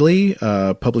 Aleli,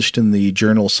 published in the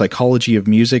journal Psychology of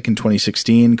Music in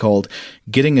 2016, called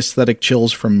Getting Aesthetic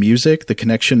Chills from Music, the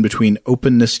Connection Between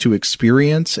Openness to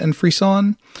Experience and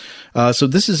Frisson. So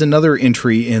this is another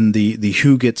entry in the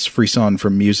who gets frisson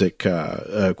from music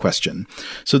question.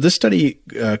 So this study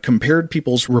compared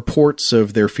people's reports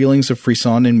of their feelings of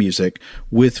frisson in music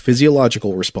with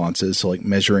physiological responses, so like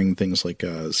measuring things like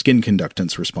skin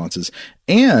conductance responses,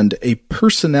 and a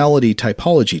personality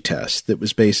typology test that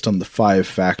was based on the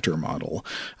 5-factor model.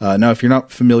 Now, if you're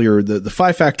not familiar, the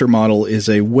 5-factor model is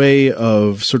a way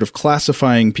of sort of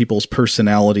classifying people's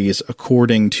personalities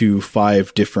according to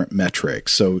 5 different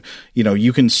metrics. So,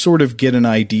 you can sort of get an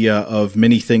idea of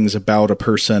many things about a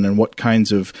person and what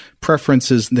kinds of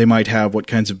preferences they might have, what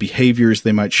kinds of behaviors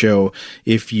they might show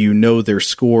if you know their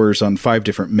scores on 5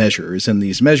 different measures. And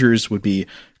these measures would be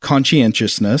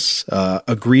conscientiousness,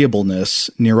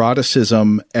 agreeableness,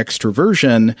 neuroticism,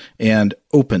 extroversion, and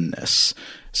openness.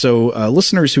 So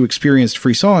listeners who experienced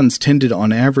frissons tended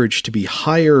on average to be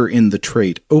higher in the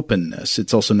trait openness.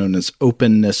 It's also known as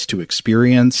openness to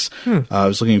experience. I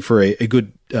was looking for a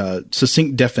good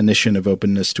succinct definition of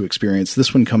openness to experience.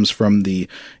 This one comes from the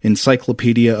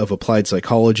Encyclopedia of Applied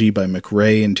Psychology by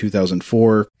McRae in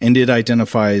 2004, and it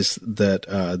identifies that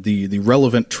the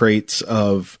relevant traits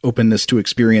of openness to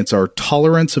experience are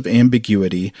tolerance of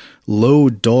ambiguity, low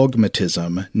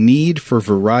dogmatism, need for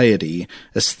variety,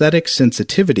 aesthetic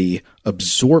sensitivity,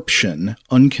 absorption,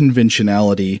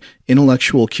 unconventionality,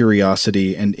 intellectual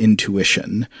curiosity, and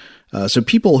intuition. So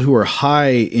people who are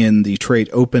high in the trait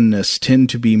openness tend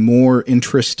to be more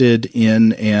interested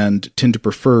in and tend to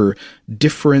prefer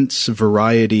difference,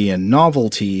 variety, and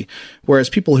novelty, whereas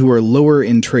people who are lower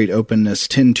in trait openness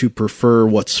tend to prefer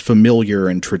what's familiar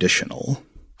and traditional.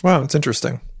 Wow, it's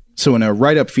interesting. So in a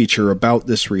write-up feature about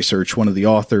this research, one of the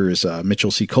authors,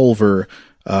 Mitchell C. Culver,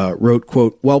 wrote,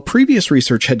 quote, "While previous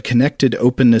research had connected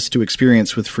openness to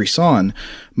experience with frisson,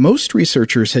 most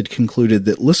researchers had concluded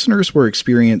that listeners were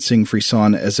experiencing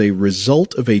frisson as a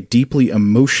result of a deeply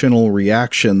emotional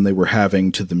reaction they were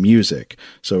having to the music."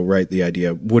 So, right, the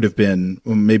idea would have been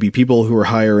maybe people who are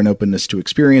higher in openness to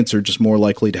experience are just more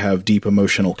likely to have deep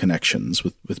emotional connections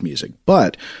with music.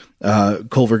 But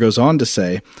Culver goes on to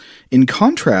say, "In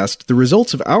contrast, the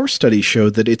results of our study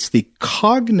showed that it's the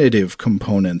cognitive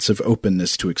components of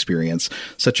openness to experience,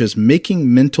 such as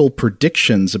making mental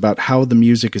predictions about how the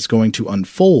music is going to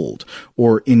unfold,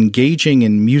 or engaging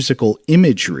in musical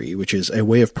imagery, which is a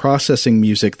way of processing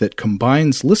music that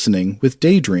combines listening with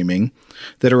daydreaming,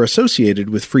 that are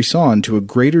associated with frisson to a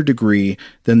greater degree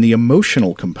than the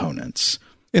emotional components."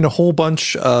 In a whole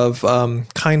bunch of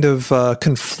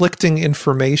conflicting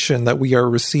information that we are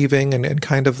receiving and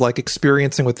kind of like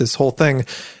experiencing with this whole thing,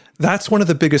 that's one of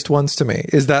the biggest ones to me,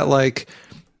 is that like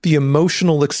the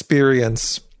emotional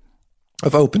experience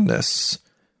of openness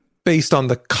based on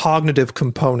the cognitive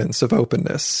components of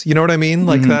openness. You know what I mean?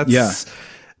 Like that's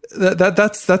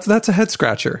a head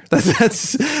scratcher.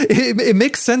 It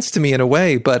makes sense to me in a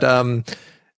way, but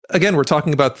again, we're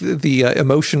talking about the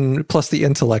emotion plus the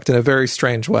intellect in a very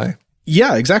strange way.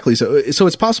 Yeah, exactly. So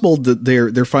it's possible that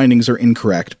their findings are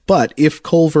incorrect. But if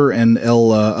Culver and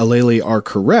Aleli are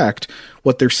correct,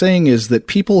 what they're saying is that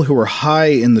people who are high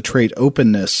in the trait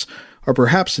openness are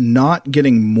perhaps not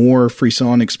getting more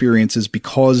frisson experiences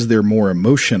because they're more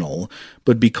emotional,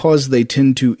 but because they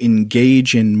tend to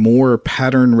engage in more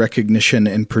pattern recognition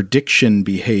and prediction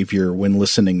behavior when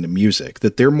listening to music,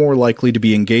 that they're more likely to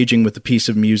be engaging with a piece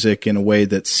of music in a way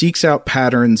that seeks out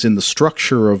patterns in the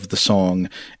structure of the song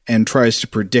and tries to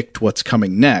predict what's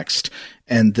coming next,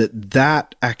 and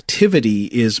that activity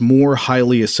is more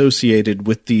highly associated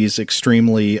with these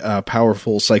extremely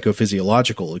powerful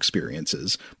psychophysiological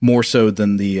experiences, more so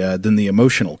than the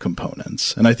emotional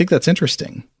components. And I think that's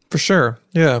interesting. For sure,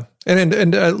 yeah.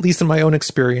 And at least in my own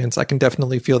experience, I can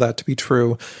definitely feel that to be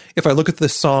true. If I look at the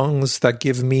songs that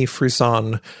give me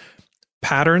frisson,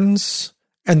 patterns,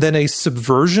 and then a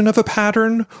subversion of a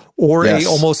pattern, or a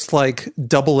almost like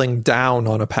doubling down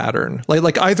on a pattern,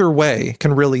 like either way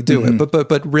can really do it.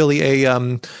 But really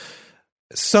a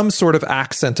some sort of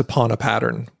accent upon a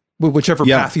pattern, whichever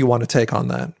path you want to take on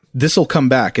that. This will come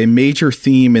back. A major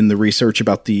theme in the research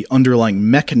about the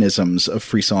underlying mechanisms of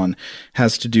frisson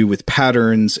has to do with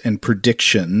patterns and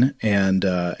prediction and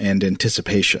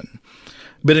anticipation.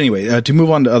 But anyway, to move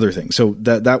on to other things. So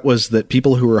that was that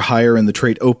people who are higher in the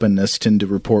trait openness tend to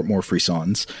report more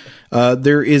frissons.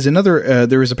 There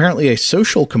is apparently a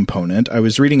social component. I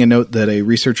was reading a note that a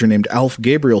researcher named Alf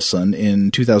Gabrielson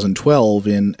in 2012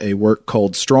 in a work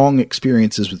called Strong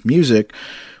Experiences with Music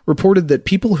reported that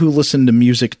people who listen to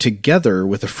music together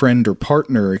with a friend or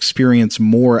partner experience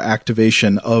more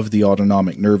activation of the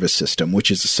autonomic nervous system, which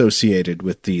is associated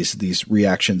with these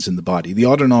reactions in the body. The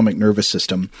autonomic nervous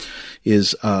system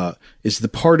is the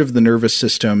part of the nervous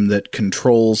system that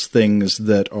controls things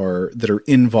that are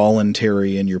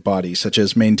involuntary in your body, such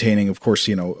as maintaining, of course,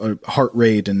 a heart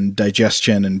rate and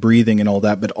digestion and breathing and all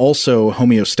that, but also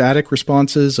homeostatic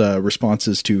responses,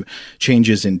 responses to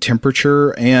changes in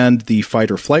temperature, and the fight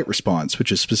or flight response,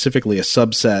 which is specifically a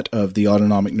subset of the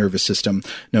autonomic nervous system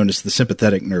known as the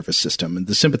sympathetic nervous system. And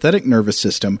the sympathetic nervous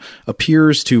system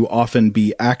appears to often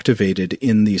be activated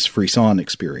in these frisson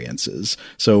experiences.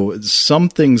 So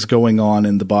something's going on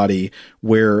in the body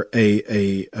where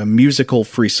a musical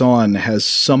frisson has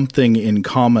something in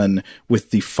common with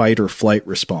the fight or flight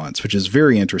response, which is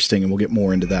very interesting, and we'll get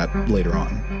more into that later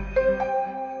on.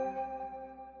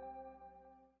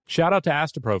 Shout out to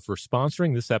Astapro for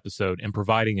sponsoring this episode and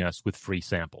providing us with free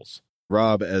samples.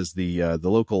 Rob, as the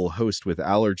local host with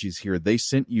allergies here, they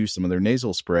sent you some of their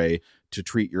nasal spray to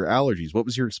treat your allergies. What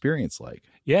was your experience like?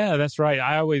 Yeah, that's right.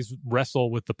 I always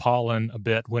wrestle with the pollen a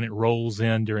bit when it rolls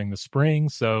in during the spring,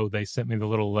 so they sent me the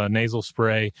little nasal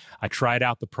spray. I tried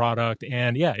out the product,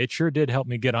 and yeah, it sure did help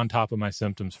me get on top of my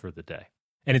symptoms for the day.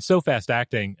 And it's so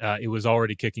fast-acting, it was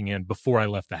already kicking in before I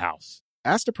left the house.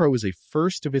 Astepro is a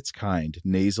first-of-its-kind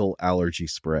nasal allergy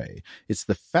spray. It's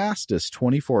the fastest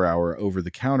 24-hour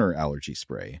over-the-counter allergy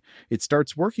spray. It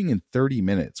starts working in 30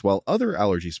 minutes, while other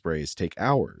allergy sprays take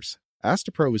hours.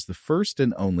 Astepro is the first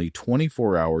and only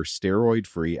 24-hour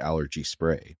steroid-free allergy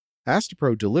spray.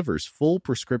 Astepro delivers full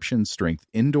prescription-strength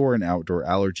indoor and outdoor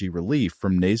allergy relief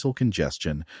from nasal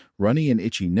congestion, runny and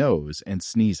itchy nose, and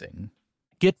sneezing.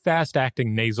 Get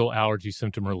fast-acting nasal allergy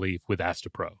symptom relief with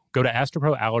Astepro. Go to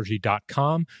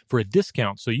asteproallergy.com for a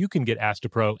discount so you can get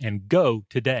Astepro and go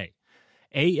today.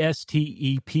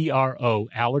 ASTEPRO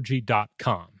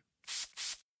allergy.com.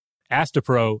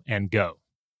 Astepro and go.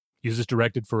 Use as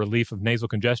directed for relief of nasal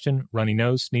congestion, runny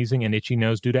nose, sneezing, and itchy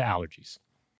nose due to allergies.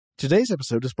 Today's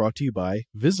episode is brought to you by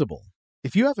Visible.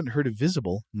 If you haven't heard of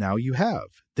Visible, now you have.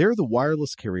 They're the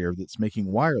wireless carrier that's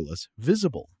making wireless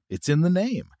visible. It's in the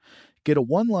name. Get a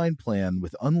one-line plan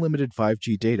with unlimited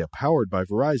 5G data powered by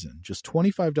Verizon, just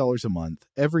 $25 a month,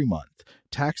 every month,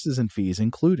 taxes and fees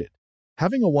included.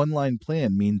 Having a one-line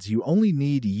plan means you only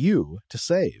need you to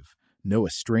save. No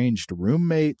estranged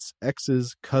roommates,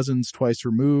 exes, cousins twice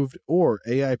removed, or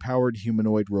AI-powered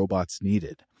humanoid robots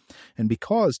needed. And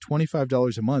because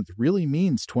 $25 a month really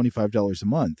means $25 a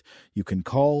month, you can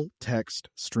call, text,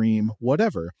 stream,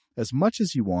 whatever, as much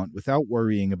as you want without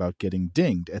worrying about getting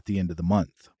dinged at the end of the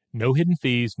month. No hidden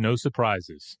fees, no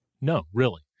surprises. No,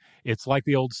 really. It's like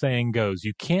the old saying goes,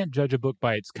 you can't judge a book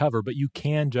by its cover, but you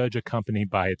can judge a company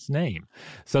by its name.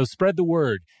 So spread the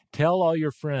word. Tell all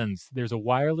your friends there's a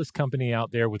wireless company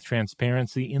out there with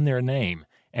transparency in their name,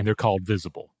 and they're called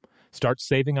Visible. Start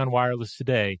saving on wireless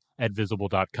today at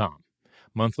Visible.com.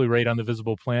 Monthly rate on the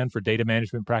Visible plan for data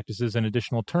management practices and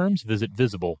additional terms, visit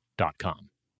Visible.com.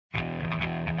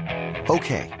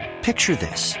 Okay, picture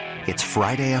this. It's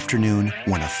Friday afternoon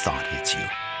when a thought hits you.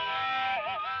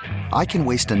 I can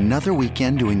waste another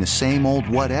weekend doing the same old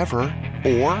whatever,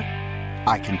 or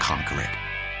I can conquer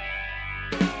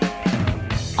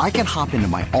it. I can hop into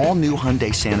my all-new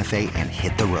Hyundai Santa Fe and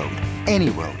hit the road.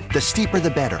 Any road. The steeper, the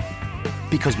better.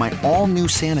 Because my all-new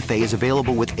Santa Fe is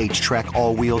available with H-Track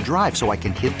all-wheel drive, so I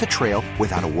can hit the trail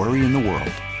without a worry in the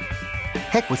world.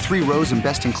 Heck, with 3 rows and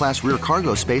best-in-class rear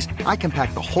cargo space, I can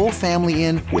pack the whole family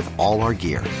in with all our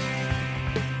gear.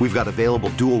 We've got available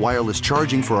dual wireless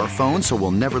charging for our phones, so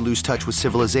we'll never lose touch with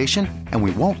civilization, and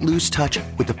we won't lose touch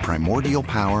with the primordial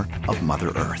power of Mother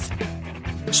Earth.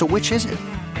 So which is it?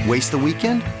 Waste the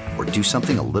weekend or do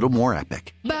something a little more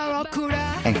epic?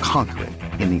 And conquer it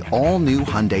in the all-new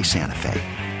Hyundai Santa Fe.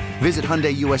 Visit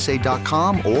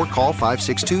HyundaiUSA.com or call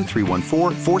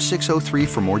 562-314-4603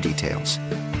 for more details.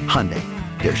 Hyundai,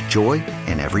 there's joy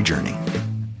in every journey.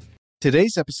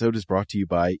 Today's episode is brought to you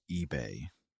by eBay.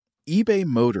 eBay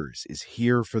Motors is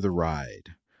here for the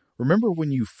ride. Remember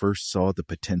when you first saw the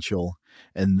potential?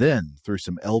 And then, through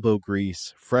some elbow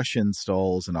grease, fresh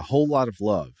installs, and a whole lot of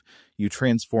love, you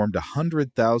transformed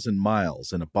 100,000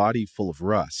 miles and a body full of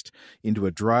rust into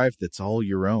a drive that's all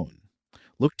your own.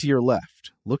 Look to your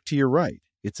left. Look to your right.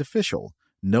 It's official.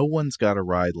 No one's got a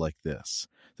ride like this.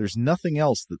 There's nothing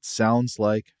else that sounds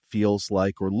like, feels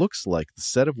like, or looks like the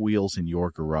set of wheels in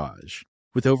your garage.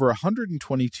 With over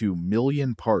 122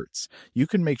 million parts, you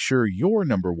can make sure your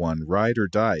number one ride or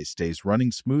die stays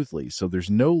running smoothly, so there's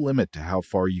no limit to how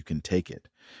far you can take it.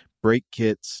 Brake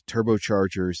kits,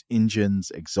 turbochargers,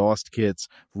 engines, exhaust kits,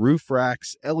 roof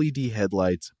racks, LED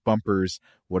headlights, bumpers,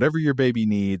 whatever your baby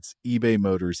needs, eBay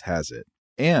Motors has it.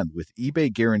 And with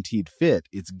eBay Guaranteed Fit,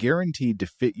 it's guaranteed to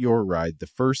fit your ride the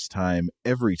first time,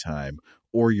 every time,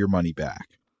 or your money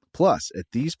back. Plus, at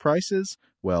these prices,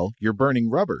 well, you're burning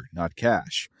rubber, not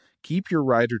cash. Keep your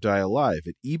ride or die alive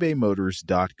at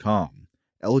ebaymotors.com.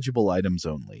 Eligible items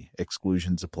only.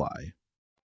 Exclusions apply.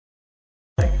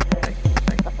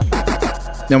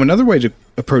 Now, another way to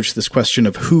approach this question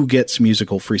of who gets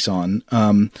musical frisson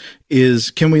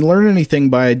is, can we learn anything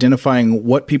by identifying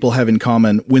what people have in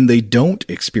common when they don't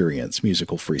experience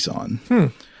musical frisson?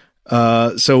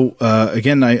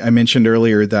 Again, I mentioned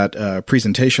earlier that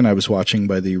presentation I was watching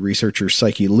by the researcher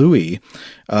Psyche Louie,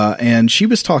 and she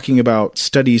was talking about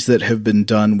studies that have been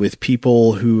done with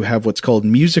people who have what's called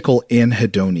musical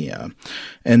anhedonia.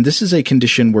 And this is a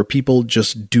condition where people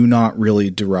just do not really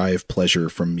derive pleasure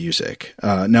from music.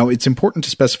 Now, it's important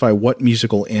to specify what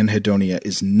musical anhedonia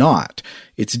is not.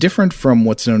 It's different from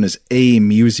what's known as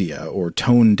amusia, or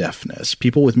tone deafness.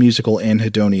 People with musical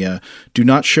anhedonia do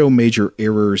not show major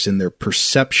errors in their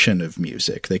perception of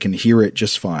music. They can hear it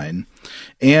just fine.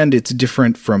 And it's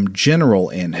different from general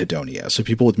anhedonia. So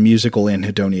people with musical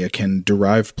anhedonia can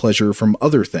derive pleasure from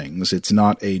other things. It's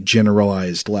not a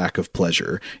generalized lack of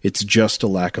pleasure. It's just a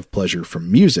lack of pleasure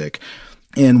from music.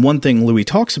 And one thing Louis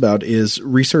talks about is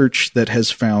research that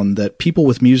has found that people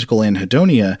with musical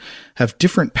anhedonia have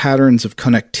different patterns of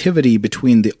connectivity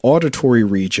between the auditory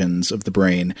regions of the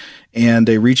brain and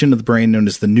a region of the brain known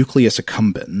as the nucleus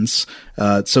accumbens.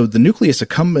 So the nucleus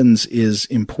accumbens is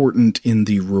important in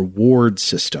the reward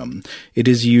system. It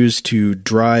is used to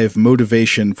drive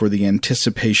motivation for the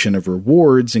anticipation of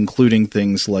rewards, including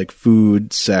things like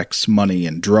food, sex, money,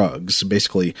 and drugs.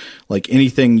 Basically, like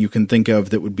anything you can think of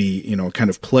that would be, kind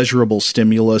of pleasurable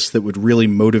stimulus that would really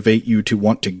motivate you to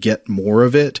want to get more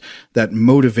of it. That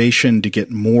motivation to get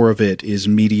more of it is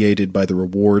mediated by the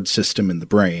reward system in the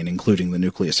brain, including the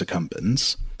nucleus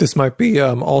accumbens. This might be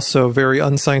also very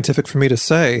unscientific for me to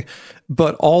say,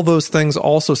 but all those things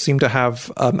also seem to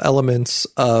have elements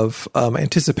of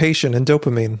anticipation and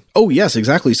dopamine. Oh, yes,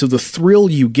 exactly. So the thrill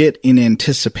you get in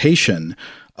anticipation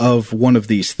of one of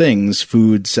these things,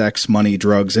 food, sex, money,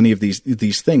 drugs, any of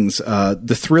these things,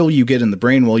 the thrill you get in the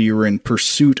brain while you're in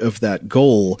pursuit of that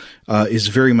goal is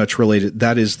very much related.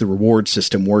 That is the reward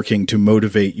system working to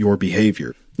motivate your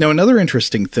behavior. Now, another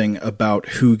interesting thing about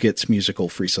who gets musical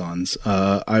frissons,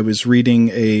 I was reading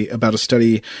about a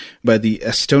study by the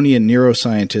Estonian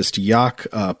neuroscientist Jaak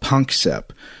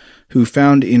Panksepp, who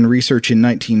found in research in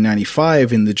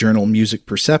 1995 in the journal Music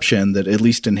Perception that, at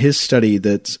least in his study,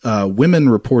 that women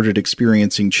reported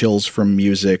experiencing chills from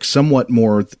music somewhat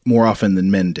more often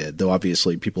than men did, though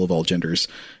obviously people of all genders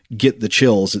get the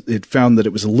chills. It found that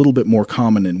it was a little bit more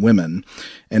common in women.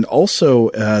 And also,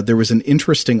 there was an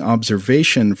interesting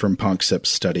observation from Panksepp's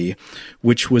study,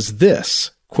 which was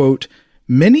this, quote,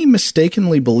 "Many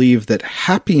mistakenly believe that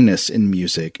happiness in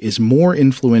music is more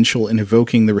influential in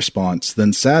evoking the response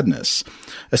than sadness.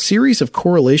 A series of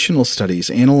correlational studies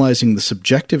analyzing the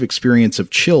subjective experience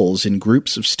of chills in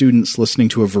groups of students listening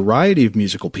to a variety of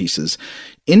musical pieces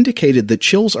indicated that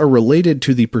chills are related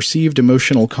to the perceived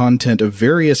emotional content of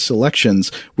various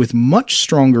selections, with much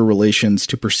stronger relations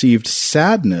to perceived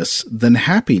sadness than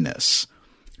happiness."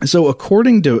 So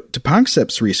according to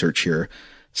Panksepp's research here,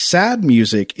 sad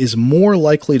music is more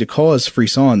likely to cause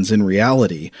frissons in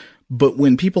reality, but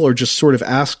when people are just sort of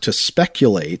asked to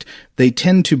speculate, they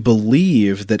tend to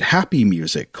believe that happy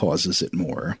music causes it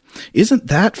more. Isn't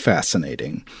that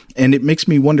fascinating? And it makes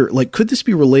me wonder, could this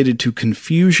be related to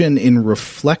confusion in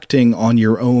reflecting on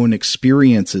your own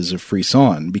experiences of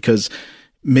frisson? Because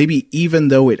maybe even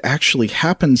though it actually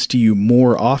happens to you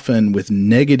more often with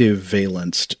negative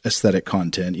valenced aesthetic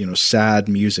content, sad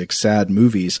music, sad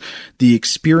movies, the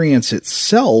experience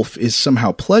itself is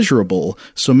somehow pleasurable.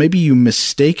 So maybe you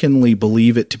mistakenly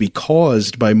believe it to be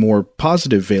caused by more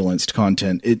positive valenced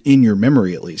content in your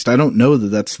memory, at least. I don't know that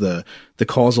that's the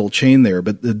causal chain there,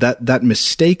 but that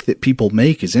mistake that people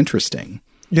make is interesting.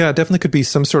 Yeah, it definitely could be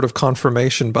some sort of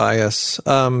confirmation bias,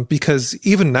 because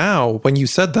even now, when you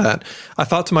said that, I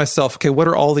thought to myself, okay, what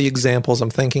are all the examples I'm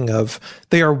thinking of?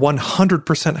 They are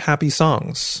 100% happy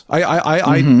songs.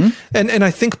 And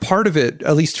I think part of it,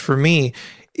 at least for me,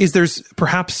 is there's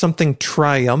perhaps something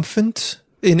triumphant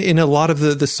in a lot of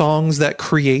the songs that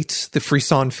create the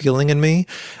frisson feeling in me,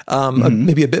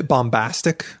 maybe a bit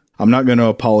bombastic. I'm not going to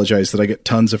apologize that I get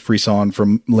tons of frisson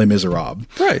from Les Miserables.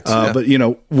 Right. Yeah. But,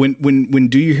 when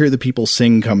Do You Hear the People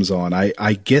Sing comes on,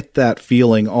 I get that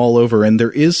feeling all over. And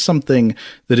there is something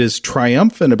that is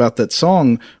triumphant about that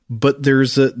song, but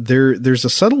there's a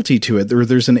subtlety to it.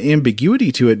 There's an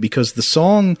ambiguity to it, because the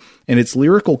song and its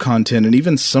lyrical content, and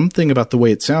even something about the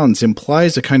way it sounds,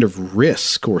 implies a kind of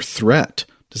risk or threat.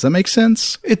 Does that make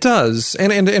sense? It does.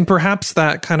 And perhaps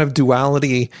that kind of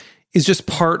duality is just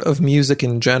part of music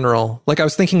in general. I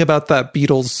was thinking about that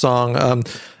Beatles song.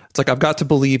 It's I've got to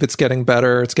believe it's getting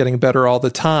better all the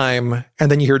time.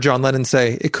 And then you hear John Lennon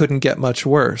say, it couldn't get much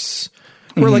worse.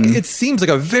 Where it seems like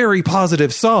a very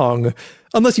positive song,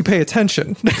 unless you pay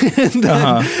attention. And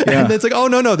then it's oh,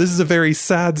 no, this is a very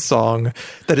sad song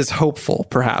that is hopeful,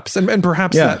 perhaps. And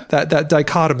perhaps that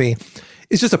dichotomy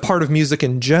is just a part of music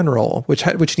in general,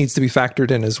 which needs to be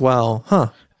factored in as well.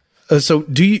 Huh. So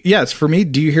for me,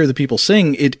 Do You Hear the People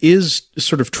Sing? It is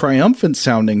sort of triumphant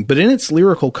sounding, but in its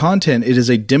lyrical content, it is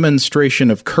a demonstration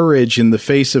of courage in the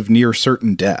face of near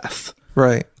certain death.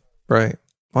 Right.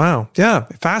 Wow. Yeah.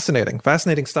 Fascinating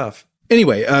stuff.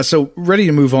 Anyway, so ready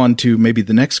to move on to maybe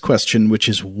the next question, which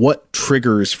is what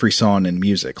triggers frisson in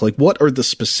music? What are the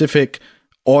specific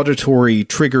auditory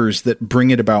triggers that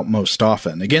bring it about most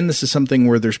often. Again, this is something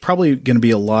where there's probably going to be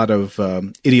a lot of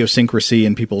idiosyncrasy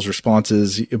in people's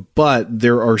responses, but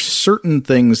there are certain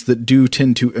things that do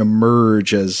tend to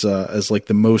emerge as like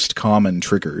the most common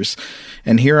triggers.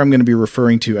 And here I'm going to be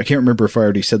referring to, I can't remember if I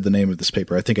already said the name of this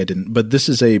paper. I think I didn't, but this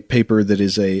is a paper that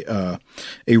is a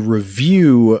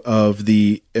review of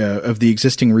the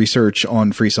existing research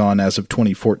on Frisson as of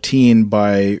 2014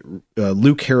 by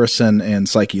Luke Harrison and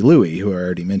Psyche Louie, who I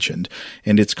already mentioned.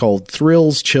 And it's called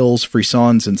Thrills, Chills,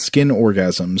 Frissons, and Skin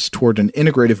Orgasms Toward an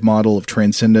Integrative Model of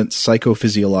Transcendent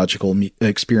Psychophysiological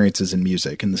Experiences in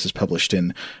Music. And this is published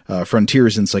in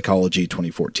Frontiers in Psychology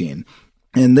 2014.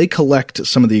 And they collect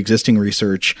some of the existing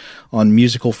research on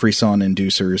musical frisson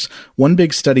inducers. One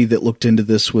big study that looked into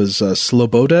this was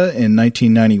Sloboda in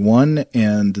 1991,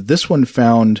 and this one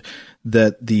found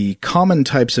that the common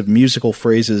types of musical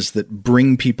phrases that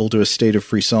bring people to a state of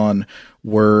frisson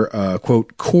were,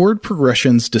 quote, chord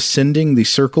progressions descending the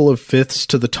circle of fifths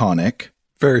to the tonic.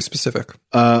 Very specific.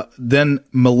 Then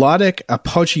melodic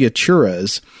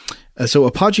appoggiaturas. So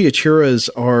appoggiaturas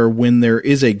are when there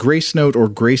is a grace note or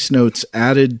grace notes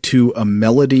added to a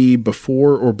melody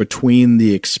before or between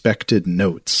the expected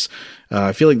notes.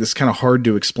 I feel like this is kind of hard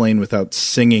to explain without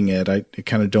singing it. I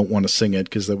kind of don't want to sing it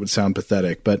because that would sound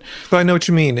pathetic. But I know what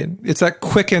you mean. It's that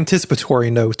quick anticipatory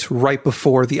note right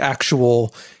before the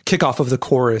actual kickoff of the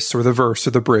chorus or the verse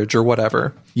or the bridge or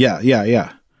whatever.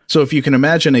 Yeah. So if you can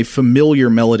imagine a familiar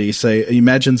melody, say,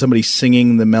 imagine somebody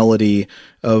singing the melody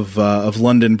of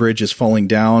London Bridge is Falling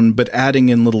Down, but adding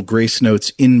in little grace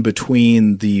notes in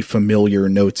between the familiar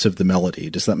notes of the melody.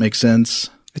 Does that make sense?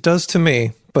 It does to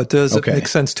me, but does it make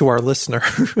sense to our listener?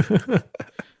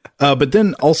 But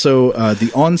then also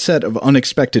the onset of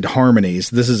unexpected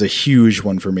harmonies. This is a huge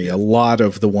one for me. A lot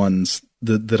of the ones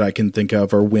that I can think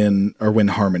of are when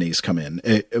harmonies come in,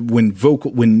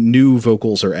 when new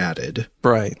vocals are added.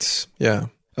 Right. Yeah.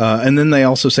 And then they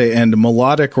also say, and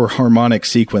melodic or harmonic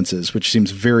sequences, which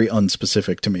seems very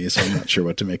unspecific to me, so I'm not sure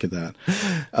what to make of that.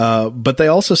 But they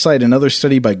also cite another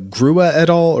study by Greva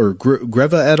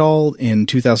et al. In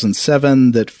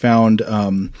 2007 that found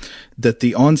that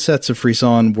the onsets of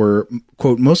frisson were,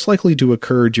 quote, most likely to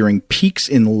occur during peaks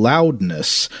in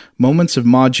loudness, moments of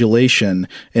modulation,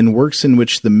 and works in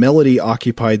which the melody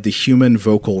occupied the human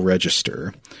vocal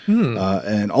register.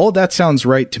 And all of that sounds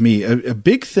right to me. A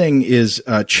big thing is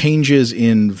changes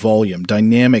in volume,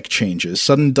 dynamic changes,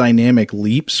 sudden dynamic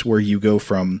leaps where you go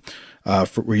from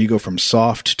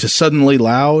soft to suddenly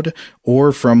loud,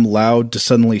 or from loud to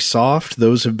suddenly soft.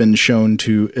 Those have been shown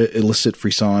to elicit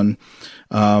frisson.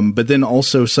 But then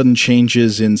also sudden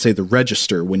changes in, say, the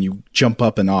register when you jump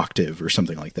up an octave or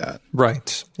something like that.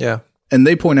 Right. Yeah. And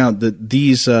they point out that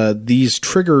these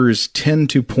triggers tend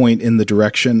to point in the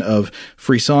direction of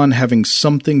frisson having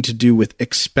something to do with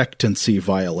expectancy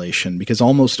violation, because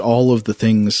almost all of the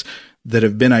things that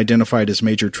have been identified as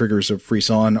major triggers of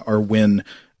frisson are when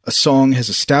a song has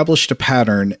established a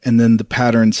pattern and then the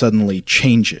pattern suddenly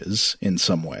changes in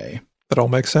some way. That all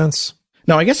makes sense.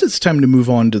 Now, I guess it's time to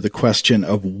move on to the question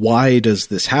of why does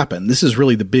this happen? This is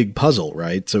really the big puzzle,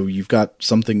 right? So you've got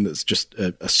something that's just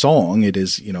a song. It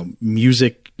is,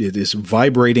 music. It is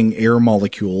vibrating air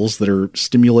molecules that are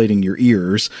stimulating your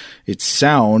ears. It's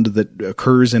sound that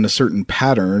occurs in a certain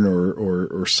pattern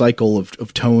or cycle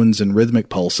of tones and rhythmic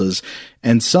pulses.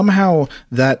 And somehow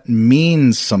that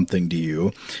means something to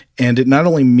you. And it not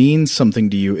only means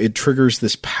something to you, it triggers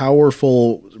this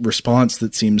powerful response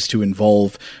that seems to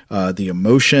involve the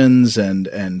emotions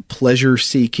and pleasure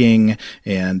seeking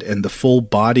and the full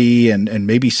body and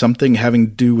maybe something having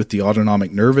to do with the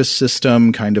autonomic nervous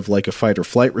system, kind of like a fight or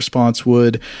flight response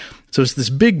would. So it's this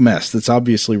big mess that's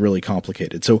obviously really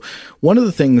complicated. So one of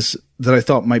the things that I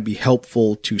thought might be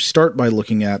helpful to start by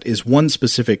looking at is one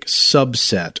specific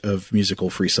subset of musical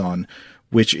frisson,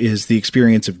 which is the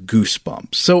experience of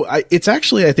goosebumps. So it's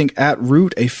actually, I think, at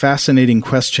root a fascinating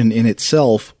question in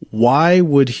itself. Why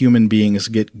would human beings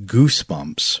get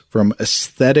goosebumps from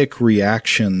aesthetic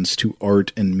reactions to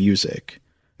art and music?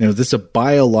 This is a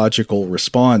biological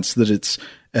response that it's,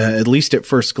 at least at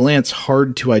first glance,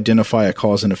 hard to identify a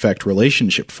cause and effect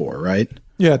relationship for, right?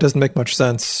 Yeah, it doesn't make much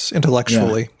sense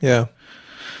intellectually. Yeah.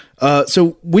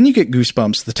 So when you get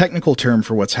goosebumps, the technical term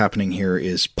for what's happening here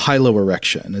is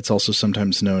piloerection. It's also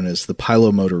sometimes known as the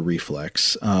pilomotor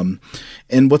reflex.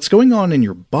 And what's going on in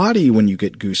your body when you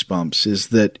get goosebumps is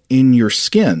that in your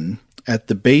skin, at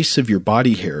the base of your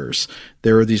body hairs,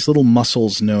 there are these little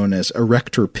muscles known as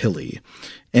erector pili.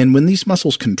 And when these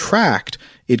muscles contract,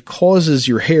 it causes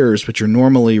your hairs, which are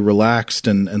normally relaxed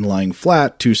and lying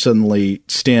flat, to suddenly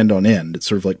stand on end. It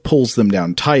sort of like pulls them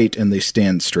down tight and they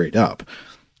stand straight up.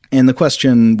 And the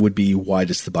question would be, why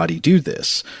does the body do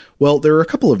this? Well, there are a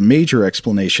couple of major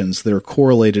explanations that are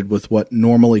correlated with what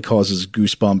normally causes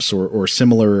goosebumps or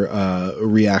similar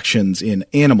reactions in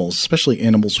animals, especially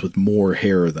animals with more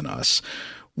hair than us.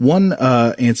 One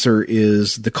answer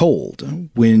is the cold.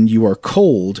 When you are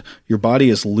cold, your body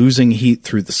is losing heat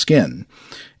through the skin.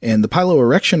 And the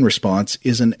piloerection response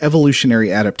is an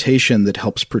evolutionary adaptation that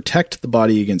helps protect the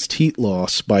body against heat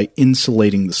loss by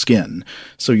insulating the skin.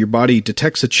 So your body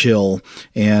detects a chill,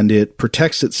 and it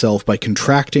protects itself by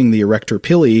contracting the erector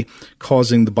pili,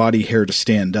 causing the body hair to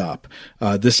stand up.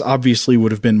 This obviously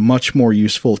would have been much more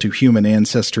useful to human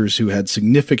ancestors who had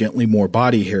significantly more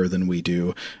body hair than we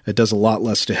do. It does a lot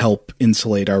less to help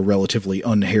insulate our relatively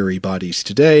unhairy bodies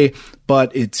today,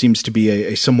 but it seems to be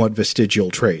a somewhat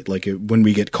vestigial trait. Like when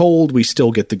we get cold, we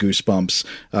still get the goosebumps,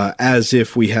 as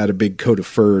if we had a big coat of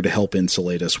fur to help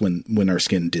insulate us when our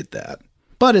skin did that.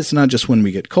 But it's not just when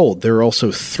we get cold. There are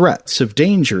also threats of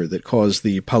danger that cause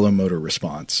the pilomotor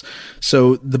response.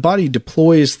 So the body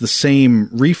deploys the same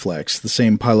reflex, the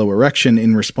same piloerection,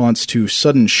 in response to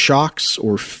sudden shocks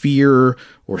or fear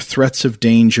or threats of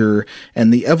danger,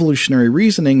 and the evolutionary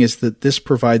reasoning is that this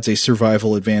provides a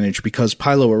survival advantage because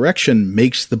piloerection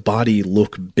makes the body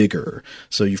look bigger.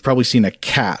 So you've probably seen a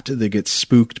cat that gets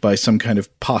spooked by some kind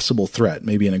of possible threat,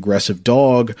 maybe an aggressive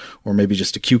dog, or maybe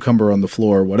just a cucumber on the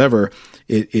floor, or whatever.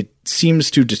 It seems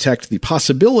to detect the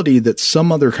possibility that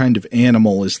some other kind of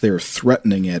animal is there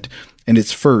threatening it, and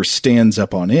its fur stands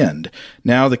up on end.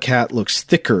 Now the cat looks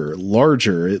thicker,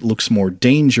 larger, it looks more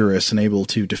dangerous and able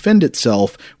to defend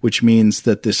itself, which means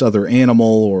that this other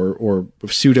animal or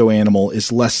pseudo-animal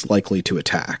is less likely to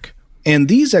attack. And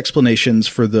these explanations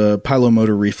for the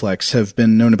pilomotor reflex have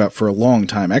been known about for a long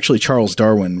time. Actually, Charles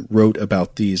Darwin wrote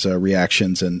about these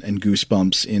reactions and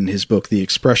goosebumps in his book, The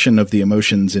Expression of the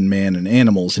Emotions in Man and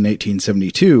Animals, in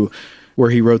 1872, where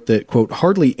he wrote that, quote,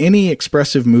 hardly any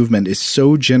expressive movement is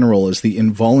so general as the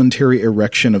involuntary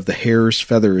erection of the hairs,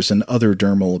 feathers, and other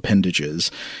dermal appendages.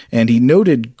 And he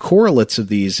noted correlates of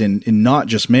these in not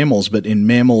just mammals, but in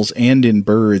mammals and in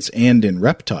birds and in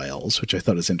reptiles, which I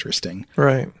thought is interesting.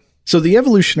 Right. So the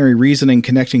evolutionary reasoning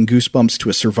connecting goosebumps to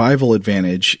a survival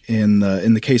advantage in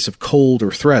the case of cold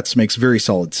or threats makes very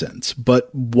solid sense.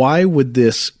 But why would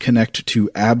this connect to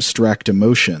abstract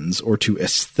emotions or to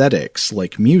aesthetics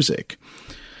like music?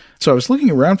 So I was looking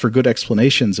around for good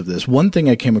explanations of this. One thing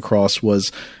I came across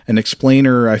was an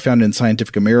explainer I found in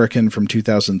Scientific American from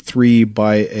 2003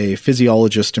 by a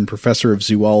physiologist and professor of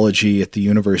zoology at the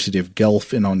University of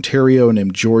Guelph in Ontario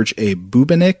named George A.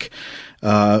 Bubenik,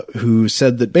 who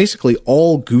said that basically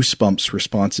all goosebumps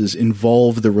responses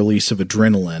involve the release of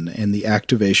adrenaline and the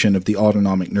activation of the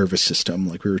autonomic nervous system,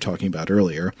 like we were talking about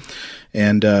earlier.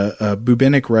 And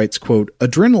Bubenik writes, quote,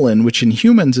 adrenaline, which in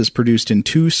humans is produced in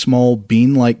two small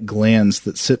bean-like glands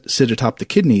that sit atop the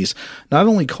kidneys, not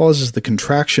only causes the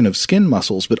contraction of skin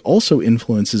muscles, but also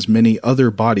influences many other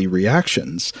body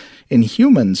reactions. In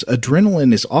humans,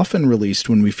 adrenaline is often released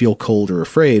when we feel cold or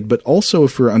afraid, but also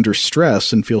if we're under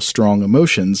stress and feel strong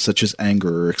emotions, such as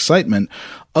anger or excitement.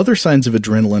 Other signs of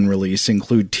adrenaline release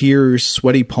include tears,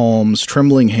 sweaty palms,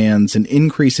 trembling hands, an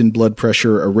increase in blood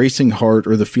pressure, a racing heart,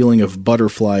 or the feeling of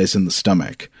butterflies in the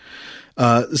stomach.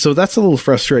 So that's a little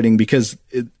frustrating because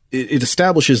it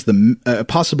establishes the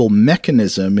possible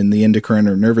mechanism in the endocrine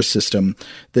or nervous system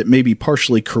that may be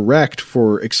partially correct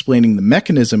for explaining the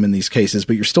mechanism in these cases,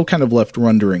 but you're still kind of left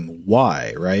wondering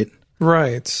why, right?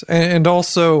 Right. And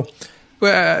also,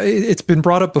 it's been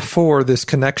brought up before, this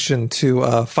connection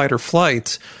to fight or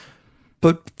flight,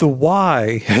 but the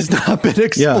why has not been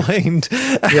explained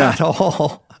at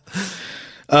all.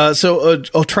 So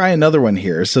I'll try another one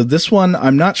here. So this one,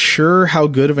 I'm not sure how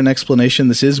good of an explanation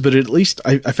this is, but at least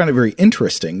I found it very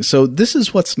interesting. So this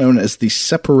is what's known as the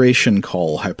separation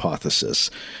call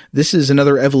hypothesis. This is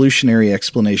another evolutionary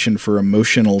explanation for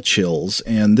emotional chills,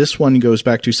 and this one goes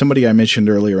back to somebody I mentioned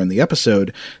earlier in the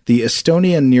episode, the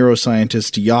Estonian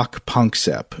neuroscientist Jaak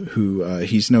Panksepp, who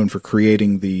he's known for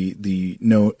creating the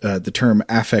term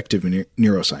affective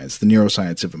neuroscience, the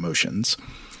neuroscience of emotions.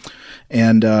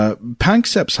 And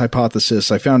Panksepp's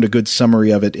hypothesis, I found a good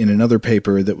summary of it in another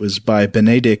paper that was by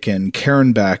Benedict and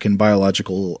Karenbach in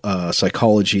Biological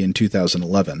Psychology in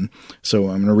 2011. So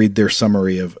I'm going to read their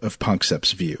summary of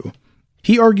Panksepp's view.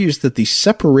 He argues that the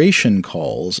separation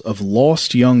calls of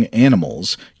lost young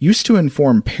animals used to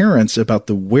inform parents about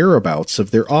the whereabouts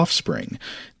of their offspring.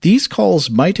 These calls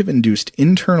might have induced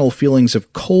internal feelings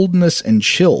of coldness and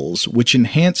chills, which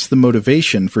enhance the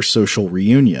motivation for social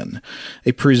reunion.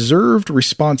 A preserved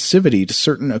responsivity to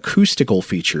certain acoustical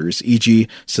features, e.g.,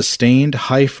 sustained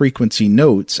high-frequency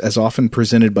notes, as often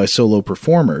presented by solo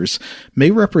performers,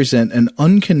 may represent an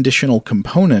unconditional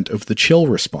component of the chill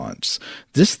response.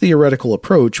 This theoretical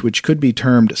approach, which could be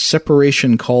termed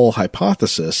separation call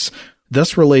hypothesis,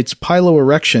 thus relates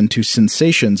piloerection to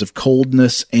sensations of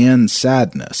coldness and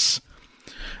sadness.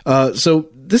 So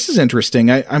this is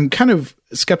interesting. I'm kind of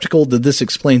skeptical that this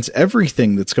explains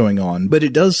everything that's going on, but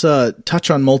it does touch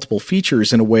on multiple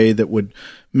features in a way that would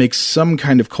make some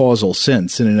kind of causal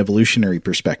sense in an evolutionary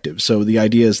perspective. So the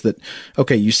idea is that,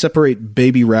 okay, you separate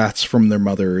baby rats from their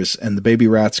mothers, and the baby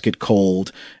rats get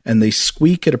cold, and they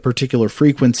squeak at a particular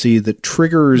frequency that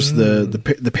triggers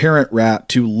the parent rat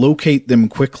to locate them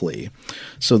quickly.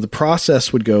 So the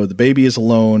process would go, the baby is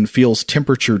alone, feels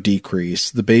temperature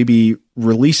decrease, the baby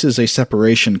releases a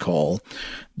separation call.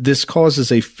 This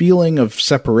causes a feeling of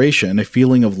separation, a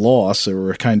feeling of loss,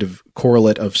 or a kind of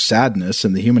correlate of sadness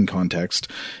in the human context,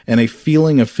 and a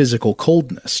feeling of physical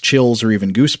coldness, chills, or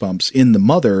even goosebumps in the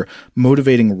mother,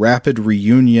 motivating rapid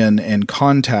reunion and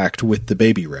contact with the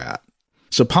baby rat.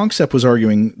 So Panksepp was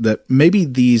arguing that maybe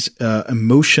these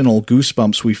emotional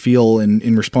goosebumps we feel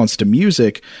in response to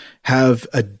music have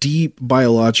a deep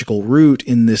biological root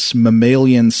in this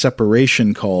mammalian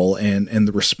separation call and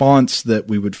the response that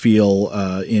we would feel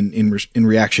in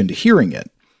reaction to hearing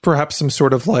it. Perhaps some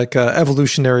sort of like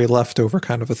evolutionary leftover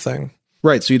kind of a thing.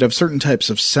 Right, so you'd have certain types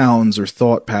of sounds or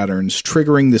thought patterns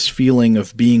triggering this feeling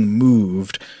of being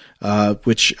moved,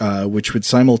 which would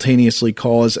simultaneously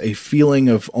cause a feeling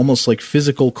of almost like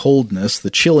physical coldness,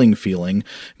 the chilling feeling,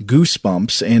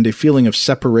 goosebumps, and a feeling of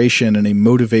separation and a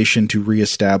motivation to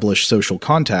reestablish social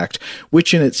contact,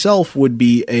 which in itself would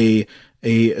be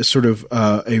a sort of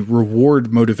a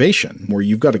reward motivation where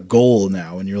you've got a goal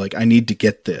now and you're like, I need to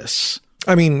get this.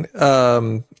 I mean,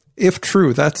 if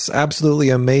true, that's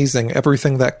absolutely amazing.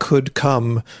 Everything that could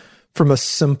come from a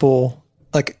simple,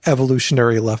 like,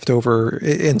 evolutionary leftover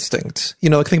instinct. You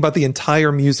know, like, think about the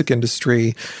entire music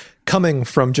industry coming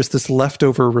from just this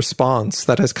leftover response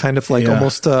that has kind of like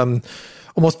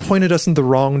almost pointed us in the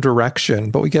wrong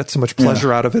direction, but we get so much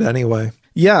pleasure out of it anyway.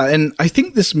 Yeah, and I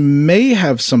think this may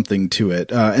have something to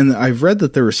it. And I've read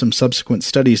that there are some subsequent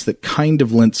studies that kind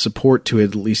of lent support to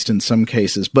it, at least in some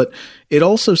cases. But it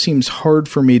also seems hard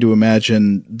for me to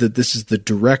imagine that this is the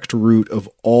direct root of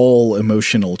all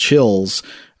emotional chills.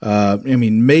 I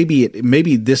mean, maybe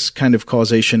this kind of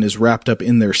causation is wrapped up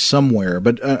in there somewhere,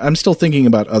 but I'm still thinking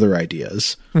about other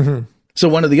ideas. Mm-hmm. So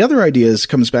one of the other ideas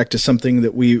comes back to something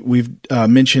that we've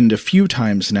mentioned a few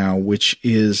times now, which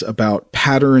is about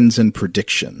patterns and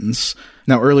predictions.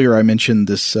 Now, earlier I mentioned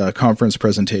this conference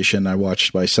presentation I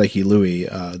watched by Psyche Louis,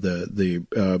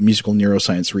 the musical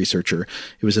neuroscience researcher.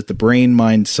 It was at the Brain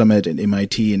Mind Summit at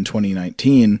MIT in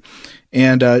 2019.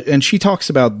 And she talks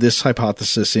about this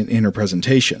hypothesis in her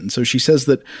presentation. So she says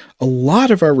that a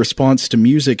lot of our response to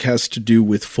music has to do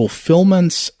with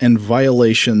fulfillments and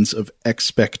violations of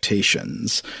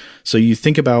expectations. So you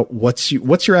think about what's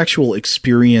your actual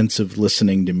experience of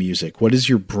listening to music? What is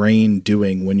your brain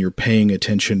doing when you're paying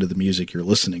attention to the music you're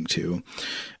listening to?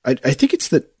 I think it's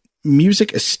that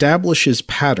music establishes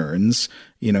patterns.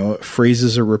 You know,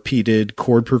 phrases are repeated,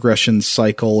 chord progressions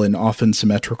cycle in often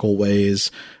symmetrical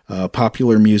ways.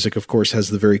 Popular music, of course, has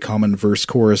the very common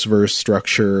verse-chorus-verse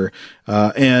structure.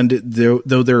 And though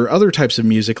there are other types of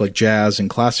music like jazz and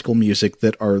classical music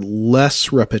that are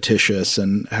less repetitious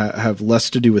and have less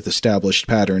to do with established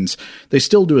patterns, they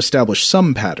still do establish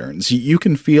some patterns. You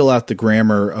can feel out the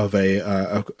grammar of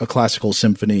a classical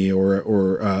symphony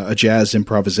or a jazz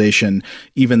improvisation,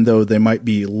 even though they might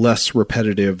be less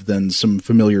repetitive than some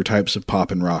familiar types of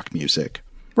pop and rock music.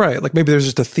 Right. Like maybe there's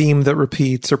just a theme that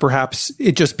repeats, or perhaps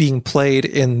it just being played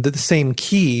in the same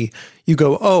key. You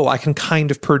go, oh, I can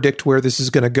kind of predict where this is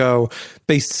going to go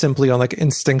based simply on like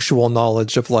instinctual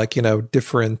knowledge of like, you know,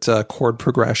 different chord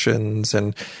progressions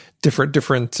and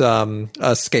different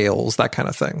scales, that kind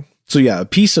of thing. So yeah, a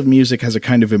piece of music has a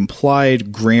kind of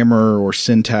implied grammar or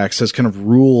syntax, has kind of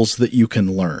rules that you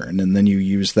can learn, and then you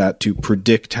use that to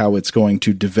predict how it's going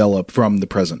to develop from the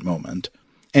present moment.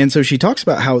 And so she talks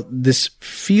about how this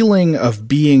feeling of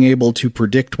being able to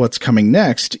predict what's coming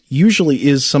next usually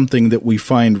is something that we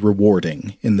find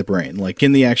rewarding in the brain. Like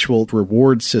in the actual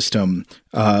reward system,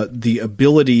 the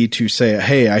ability to say,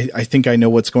 hey, I think I know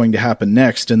what's going to happen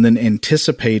next, and then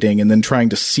anticipating and then trying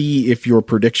to see if your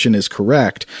prediction is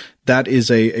correct, that is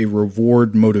a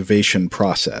reward motivation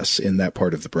process in that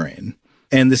part of the brain.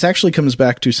 And this actually comes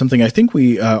back to something I think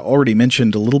we already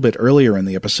mentioned a little bit earlier in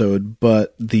the episode,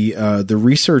 but the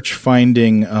research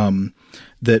finding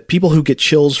that people who get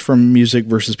chills from music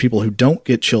versus people who don't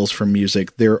get chills from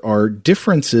music, there are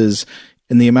differences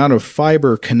in the amount of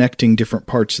fiber connecting different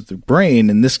parts of the brain.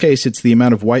 In this case, it's the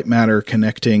amount of white matter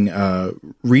connecting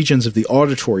regions of the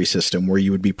auditory system where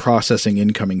you would be processing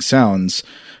incoming sounds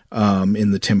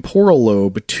in the temporal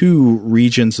lobe to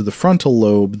regions of the frontal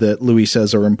lobe that Louis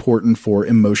says are important for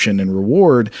emotion and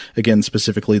reward, again,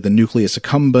 specifically the nucleus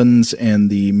accumbens and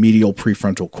the medial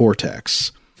prefrontal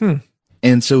cortex.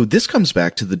 And so this comes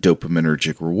back to the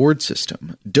dopaminergic reward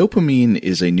system. Dopamine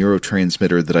is a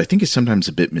neurotransmitter that I think is sometimes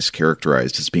a bit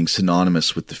mischaracterized as being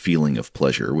synonymous with the feeling of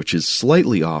pleasure, which is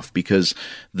slightly off because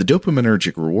the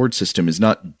dopaminergic reward system is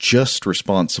not just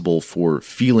responsible for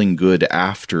feeling good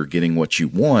after getting what you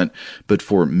want, but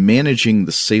for managing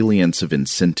the salience of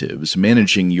incentives,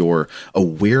 managing your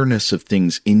awareness of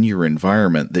things in your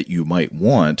environment that you might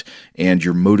want and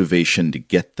your motivation to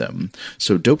get them.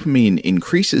 So dopamine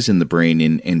increases in the brain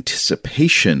in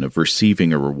anticipation of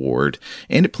receiving a reward,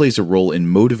 and it plays a role in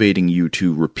motivating you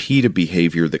to repeat a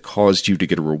behavior that caused you to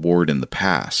get a reward in the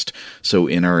past. So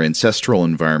in our ancestral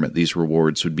environment, these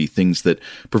rewards would be things that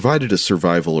provided a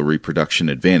survival or reproduction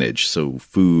advantage, so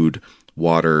food,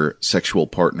 water, sexual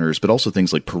partners, but also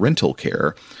things like parental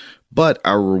care. But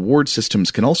our reward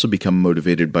systems can also become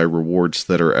motivated by rewards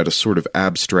that are at a sort of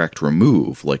abstract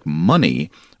remove, like money,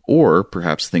 or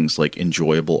perhaps things like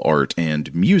enjoyable art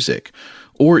and music,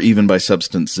 or even by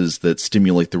substances that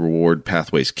stimulate the reward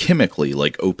pathways chemically,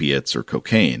 like opiates or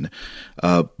cocaine.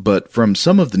 But from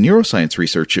some of the neuroscience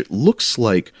research, it looks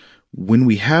like when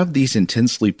we have these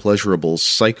intensely pleasurable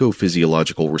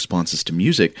psychophysiological responses to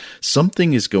music,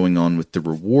 something is going on with the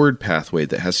reward pathway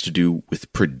that has to do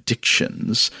with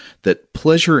predictions, that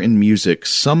pleasure in music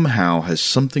somehow has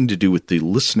something to do with the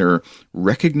listener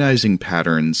recognizing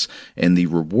patterns and the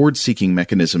reward-seeking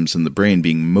mechanisms in the brain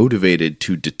being motivated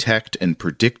to detect and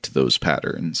predict those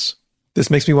patterns. This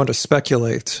makes me want to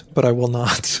speculate, but I will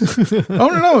not. Oh,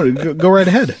 no, go right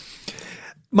ahead.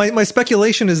 My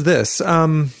speculation is this.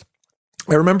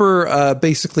 I remember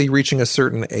basically reaching a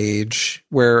certain age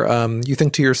where you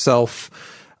think to yourself,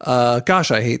 gosh,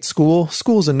 I hate school.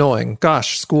 School's annoying.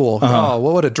 Gosh, school. Oh,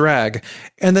 what a drag.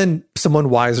 And then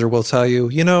someone wiser will tell you,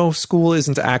 you know, school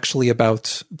isn't actually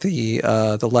about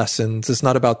the lessons. It's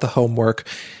not about the homework.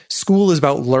 School is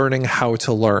about learning how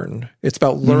to learn. It's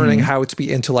about learning how to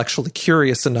be intellectually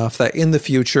curious enough that in the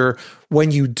future, when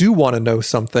you do want to know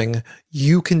something,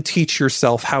 you can teach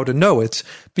yourself how to know it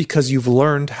because you've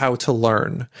learned how to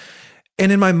learn.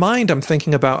 And in my mind, I'm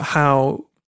thinking about how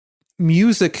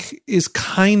music is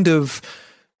kind of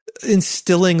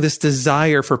instilling this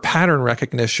desire for pattern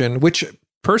recognition, which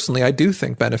personally I do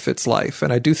think benefits life,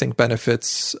 and I do think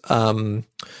benefits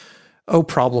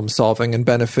problem solving, and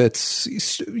benefits,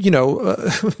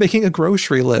 making a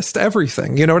grocery list,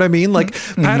 everything, you know what I mean? Like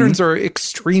patterns are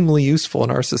extremely useful in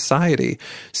our society.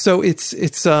 So it's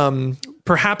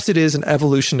perhaps it is an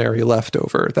evolutionary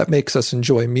leftover that makes us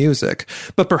enjoy music,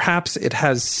 but perhaps it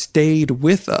has stayed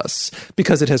with us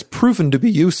because it has proven to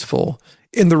be useful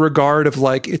in the regard of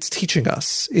like, it's teaching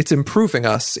us, it's improving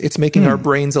us, it's making our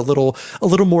brains a little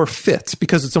more fit,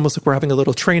 because it's almost like we're having a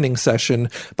little training session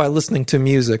by listening to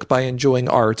music, by enjoying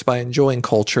art, by enjoying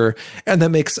culture. And that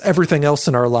makes everything else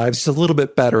in our lives just a little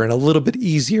bit better and a little bit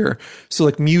easier. So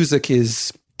like music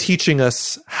is teaching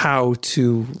us how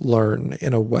to learn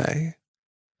in a way.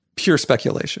 Pure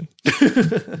speculation.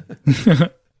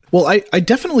 Well, I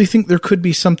definitely think there could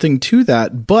be something to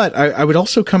that, but I would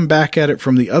also come back at it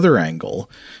from the other angle,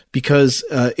 because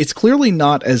it's clearly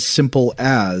not as simple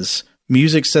as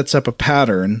music sets up a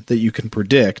pattern that you can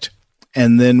predict,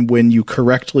 and then when you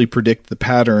correctly predict the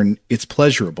pattern, it's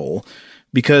pleasurable.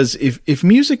 Because if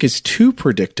music is too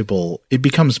predictable, it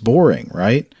becomes boring,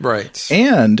 right? Right.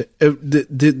 And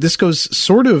this goes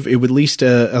sort of, it would at least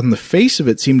on the face of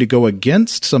it seem to go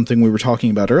against something we were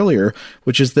talking about earlier,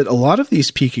 which is that a lot of these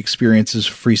peak experiences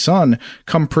of frisson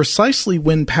come precisely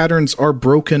when patterns are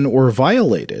broken or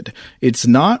violated. It's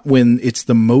not when it's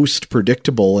the most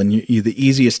predictable and you the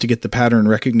easiest to get the pattern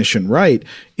recognition right.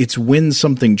 It's when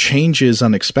something changes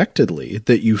unexpectedly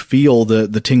that you feel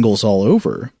the tingles all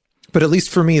over. But at least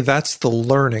for me, that's the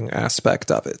learning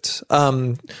aspect of it.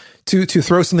 To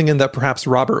throw something in that perhaps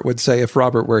Robert would say if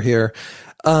Robert were here,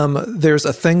 there's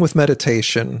a thing with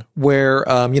meditation where,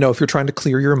 if you're trying to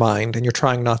clear your mind and you're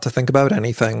trying not to think about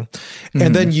anything,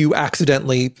 and then you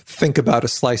accidentally think about a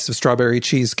slice of strawberry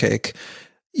cheesecake,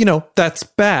 that's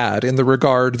bad in the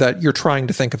regard that you're trying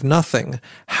to think of nothing.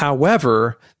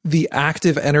 However, the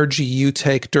active energy you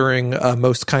take during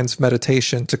most kinds of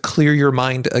meditation to clear your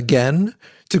mind again,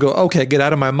 to go, okay, get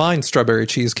out of my mind, strawberry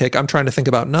cheesecake, I'm trying to think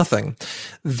about nothing.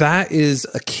 That is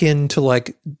akin to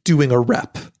like doing a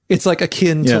rep. It's like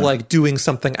akin to like doing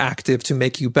something active to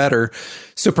make you better.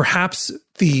 So perhaps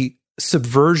the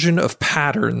subversion of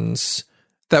patterns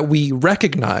that we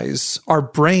recognize, our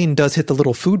brain does hit the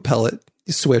little food pellet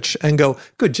switch and go,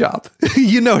 good job.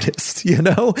 You noticed,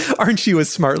 aren't you a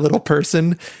smart little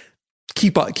person?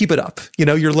 Keep it up.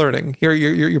 You're learning.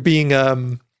 You're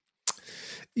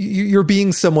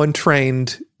being someone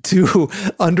trained to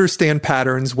understand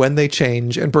patterns when they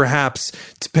change, and perhaps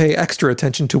to pay extra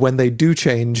attention to when they do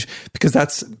change, because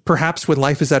that's perhaps when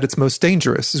life is at its most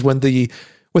dangerous, is when the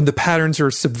patterns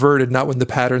are subverted, not when the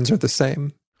patterns are the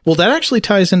same. Well, that actually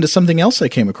ties into something else I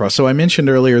came across. So I mentioned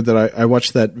earlier that I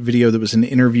watched that video that was an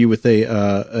interview with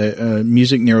a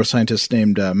music neuroscientist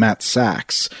named Matt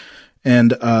Sachs.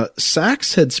 And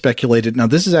Sachs had speculated, now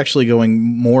this is actually going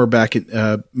more back in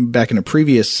a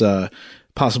previous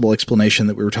possible explanation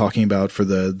that we were talking about for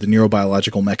the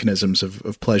neurobiological mechanisms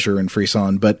of pleasure and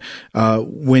frisson. But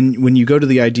when you go to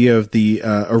the idea of the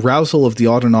arousal of the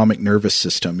autonomic nervous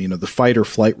system, the fight or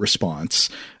flight response,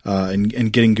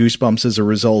 and getting goosebumps as a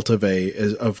result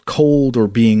of cold or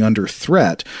being under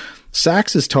threat,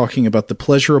 Sachs is talking about the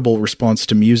pleasurable response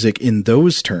to music in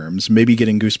those terms. Maybe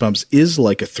getting goosebumps is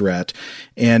like a threat.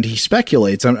 And he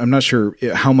speculates, I'm not sure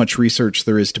how much research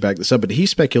there is to back this up, but he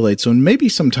speculates on maybe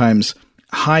sometimes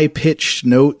high-pitched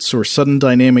notes or sudden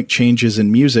dynamic changes in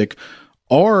music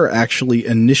are actually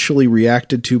initially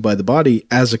reacted to by the body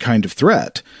as a kind of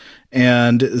threat.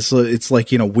 And so it's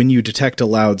like, when you detect a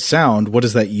loud sound, what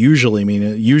does that usually mean?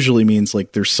 It usually means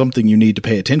like there's something you need to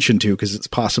pay attention to because it's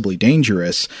possibly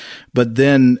dangerous. But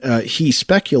then he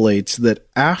speculates that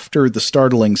after the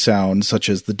startling sound, such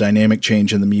as the dynamic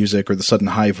change in the music or the sudden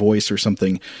high voice or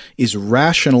something, is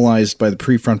rationalized by the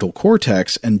prefrontal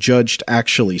cortex and judged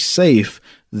actually safe,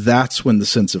 that's when the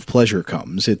sense of pleasure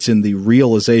comes. It's in the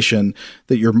realization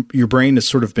that your brain has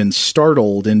sort of been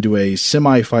startled into a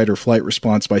semi-fight or flight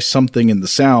response by something in the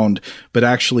sound, but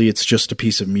actually it's just a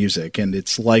piece of music. And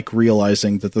it's like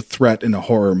realizing that the threat in a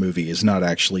horror movie is not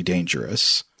actually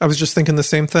dangerous. I was just thinking the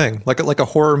same thing. Like a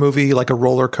horror movie, like a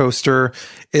roller coaster,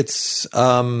 it's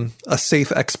a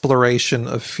safe exploration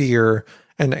of fear.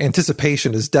 And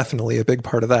anticipation is definitely a big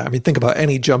part of that. I mean, think about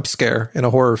any jump scare in a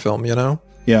horror film,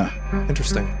 Yeah.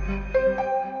 Interesting.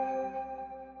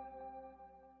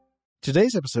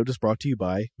 Today's episode is brought to you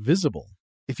by Visible.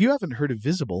 If you haven't heard of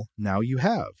Visible, now you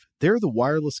have. They're the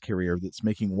wireless carrier that's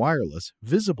making wireless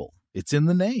visible. It's in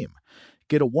the name.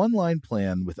 Get a one-line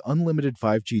plan with unlimited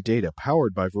 5G data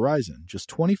powered by Verizon, just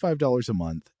 $25 a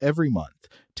month, every month,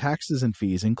 taxes and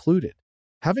fees included.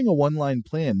 Having a one-line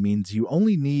plan means you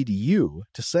only need you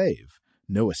to save.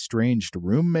 No estranged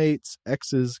roommates,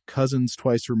 exes, cousins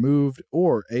twice removed,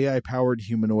 or AI-powered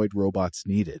humanoid robots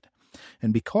needed.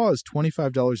 And because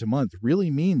 $25 a month really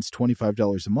means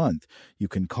 $25 a month, you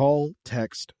can call,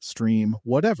 text, stream,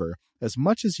 whatever, as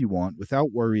much as you want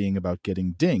without worrying about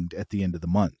getting dinged at the end of the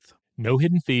month. No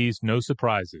hidden fees, no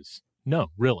surprises. No,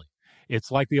 really. It's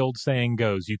like the old saying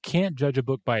goes, you can't judge a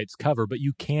book by its cover, but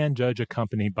you can judge a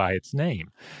company by its name.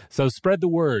 So spread the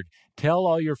word. Tell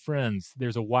all your friends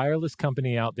there's a wireless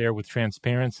company out there with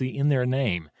transparency in their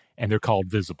name, and they're called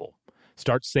Visible.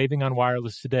 Start saving on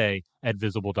wireless today at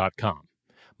Visible.com.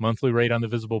 Monthly rate on the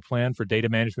Visible plan for data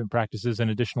management practices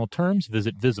and additional terms,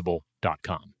 visit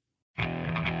Visible.com.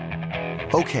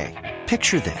 Okay,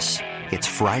 picture this. It's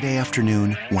Friday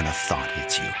afternoon when a thought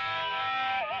hits you.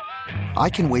 I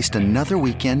can waste another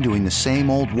weekend doing the same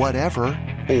old whatever,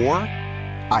 or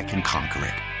I can conquer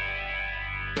it.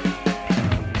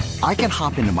 I can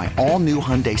hop into my all-new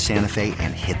Hyundai Santa Fe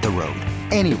and hit the road.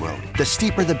 Any road. The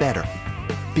steeper, the better.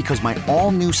 Because my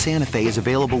all-new Santa Fe is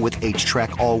available with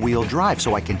H-Track all-wheel drive,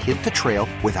 so I can hit the trail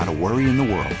without a worry in the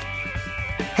world.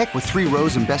 Heck, with 3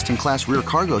 rows and best-in-class rear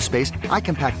cargo space, I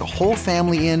can pack the whole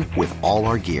family in with all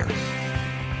our gear.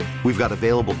 We've got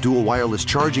available dual wireless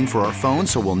charging for our phones,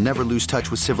 so we'll never lose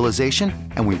touch with civilization,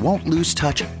 and we won't lose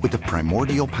touch with the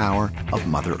primordial power of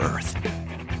Mother Earth.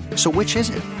 So which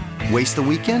is it? Waste the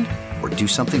weekend or do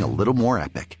something a little more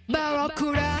epic?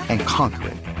 And conquer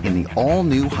it in the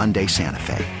all-new Hyundai Santa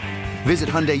Fe. Visit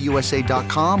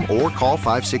HyundaiUSA.com or call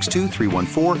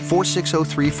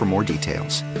 562-314-4603 for more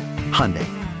details. Hyundai,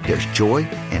 there's joy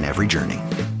in every journey.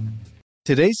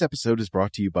 Today's episode is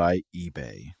brought to you by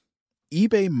eBay.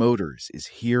 eBay Motors is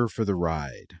here for the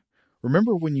ride.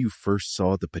 Remember when you first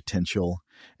saw the potential?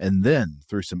 And then,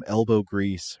 through some elbow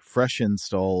grease, fresh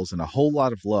installs, and a whole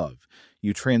lot of love,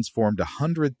 you transformed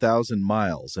 100,000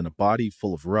 miles and a body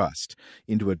full of rust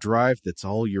into a drive that's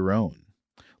all your own.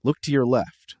 Look to your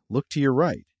left. Look to your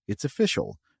right. It's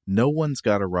official. No one's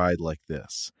got a ride like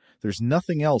this. There's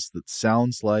nothing else that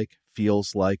sounds like,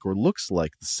 feels like, or looks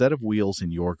like the set of wheels in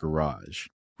your garage.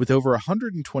 With over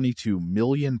 122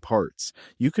 million parts,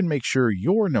 you can make sure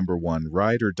your number one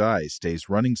ride or die stays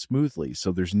running smoothly,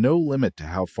 so there's no limit to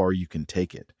how far you can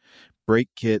take it. Brake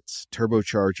kits,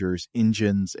 turbochargers,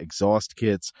 engines, exhaust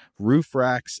kits, roof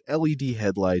racks, LED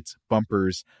headlights,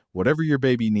 bumpers, whatever your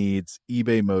baby needs,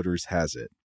 eBay Motors has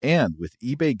it. And with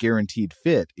eBay Guaranteed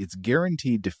Fit, it's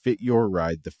guaranteed to fit your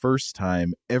ride the first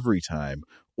time, every time,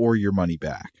 or your money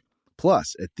back.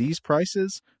 Plus, at these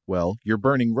prices, well, you're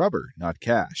burning rubber, not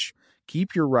cash.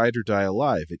 Keep your ride or die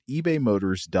alive at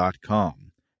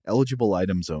ebaymotors.com. Eligible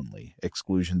items only.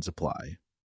 Exclusions apply.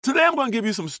 Today I'm going to give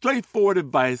you some straightforward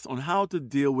advice on how to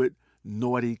deal with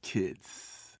naughty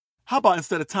kids. How about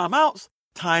instead of timeouts,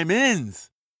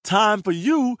 time-ins? Time for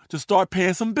you to start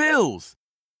paying some bills.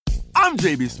 I'm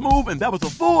JB Smoove, and that was a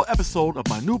full episode of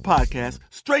my new podcast,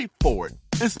 Straightforward,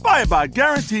 inspired by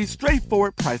guaranteed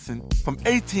straightforward pricing from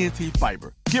AT&T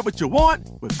Fiber. Get what you want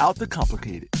without the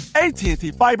complicated.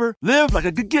 AT&T Fiber, live like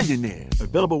a gigillionaire.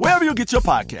 Available wherever you get your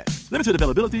podcasts. Limited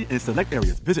availability in select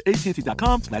areas. Visit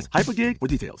AT&T.com/hypergig for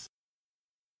details.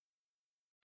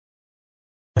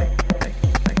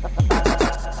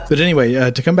 But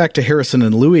anyway, to come back to Harrison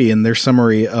and Louie and their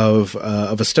summary of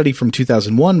a study from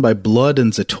 2001 by Blood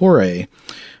and Zatorre,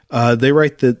 they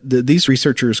write that these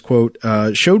researchers, quote,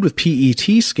 showed with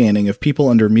PET scanning of people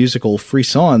under musical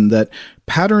frisson that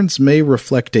patterns may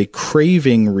reflect a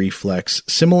craving reflex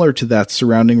similar to that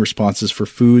surrounding responses for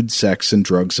food, sex, and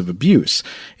drugs of abuse.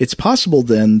 It's possible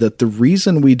then that the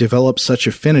reason we develop such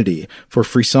affinity for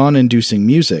frisson-inducing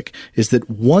music is that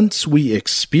once we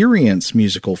experience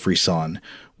musical frisson,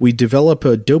 we develop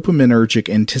a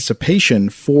dopaminergic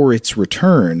anticipation for its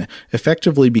return,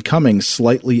 effectively becoming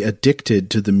slightly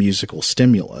addicted to the musical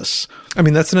stimulus. I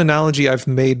mean, that's an analogy I've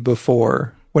made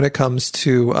before when it comes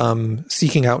to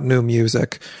seeking out new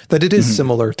music, that it is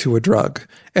similar to a drug.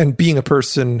 And being a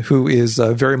person who is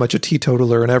very much a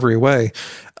teetotaler in every way,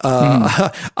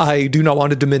 I do not want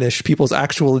to diminish people's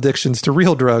actual addictions to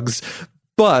real drugs,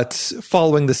 but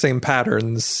following the same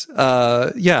patterns,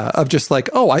 of just like,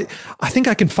 oh, I think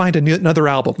I can find another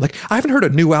album. Like, I haven't heard a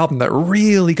new album that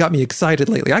really got me excited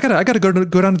lately. I gotta go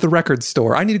down to the record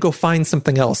store. I need to go find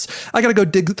something else. I gotta go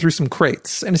dig through some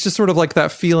crates. And it's just sort of like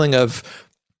that feeling of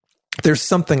there's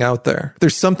something out there.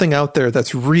 There's something out there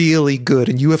that's really good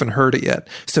and you haven't heard it yet.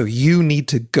 So you need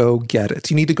to go get it.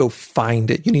 You need to go find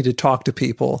it. You need to talk to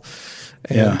people.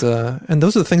 And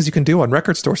those are the things you can do on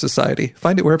Record Store Society.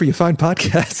 Find it wherever you find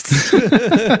podcasts.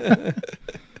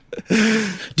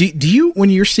 Do you, when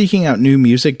you're seeking out new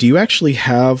music, do you actually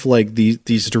have like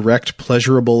these direct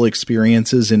pleasurable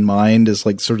experiences in mind as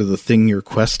like sort of the thing you're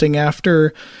questing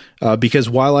after? Because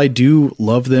while I do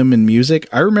love them in music,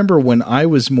 I remember when I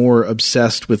was more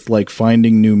obsessed with like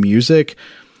finding new music,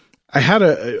 I had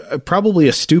a probably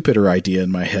a stupider idea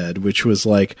in my head, which was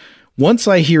like, once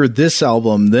I hear this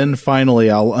album, then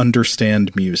finally I'll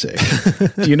understand music.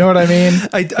 Do you know what I mean?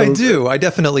 I do. I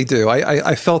definitely do.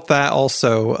 I felt that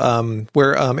also,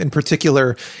 where in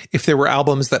particular, if there were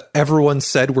albums that everyone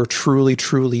said were truly,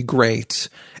 truly great,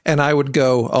 and I would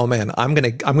go, oh man, I'm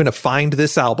gonna find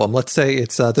this album. Let's say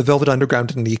it's the Velvet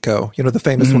Underground and Nico, the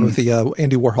famous one with the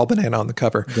Andy Warhol banana on the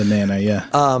cover. Banana, yeah.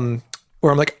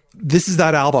 Where I'm like, this is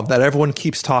that album that everyone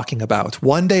keeps talking about.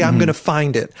 One day I'm going to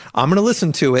find it. I'm going to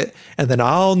listen to it, and then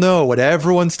I'll know what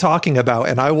everyone's talking about,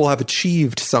 and I will have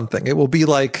achieved something. It will be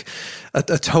like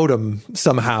a totem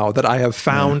somehow that I have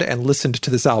found and listened to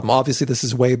this album. Obviously, this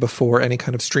is way before any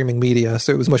kind of streaming media,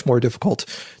 so it was much more difficult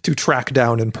to track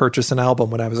down and purchase an album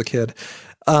when I was a kid.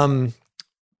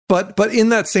 But in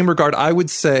that same regard, I would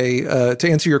say, to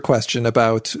answer your question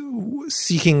about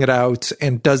seeking it out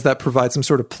and does that provide some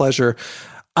sort of pleasure,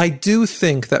 I do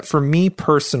think that for me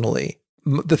personally,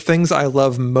 the things I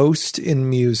love most in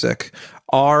music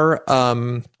are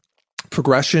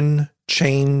progression,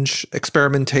 change,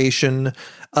 experimentation,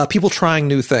 people trying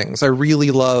new things. I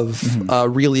really love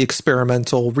really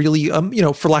experimental, really,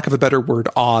 for lack of a better word,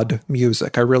 odd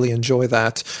music. I really enjoy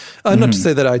that. Not to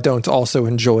say that I don't also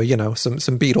enjoy, some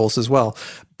Beatles as well.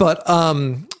 But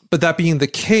that being the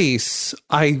case,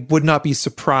 I would not be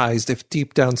surprised if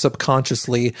deep down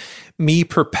subconsciously, me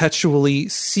perpetually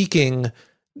seeking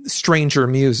stranger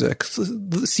music,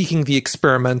 seeking the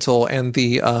experimental and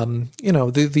the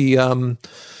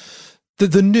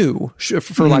the new,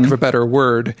 for lack of a better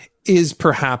word, is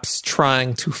perhaps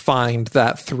trying to find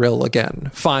that thrill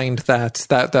again, find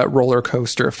that roller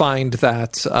coaster, find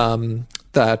that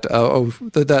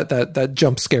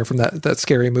jump scare from that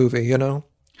scary movie, you know?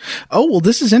 Oh, well,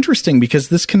 this is interesting because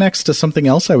this connects to something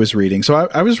else I was reading. So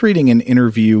I was reading an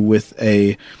interview with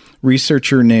a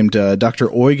researcher named Dr.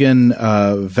 Eugen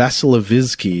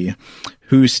Vasilevsky,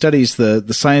 who studies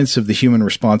the science of the human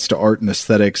response to art and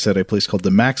aesthetics at a place called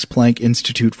the Max Planck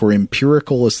Institute for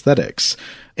Empirical Aesthetics.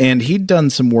 And he'd done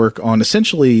some work on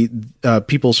essentially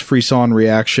people's frisson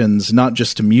reactions, not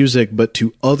just to music, but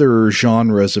to other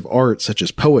genres of art, such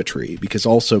as poetry, because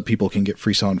also people can get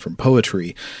frisson from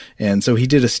poetry. And so he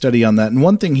did a study on that. And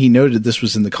one thing he noted, this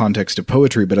was in the context of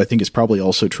poetry, but I think it's probably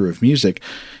also true of music,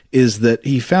 is that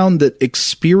he found that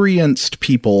experienced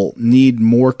people need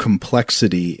more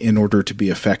complexity in order to be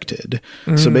affected.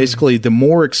 So basically, the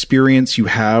more experience you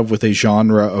have with a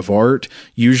genre of art,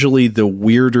 usually the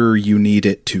weirder you need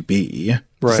it to be.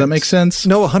 Does that make sense?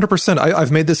 No, 100%.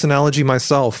 I've made this analogy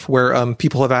myself where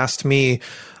people have asked me,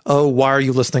 oh, why are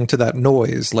you listening to that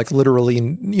noise? Like literally,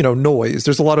 you know, noise.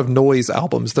 There's a lot of noise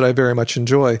albums that I very much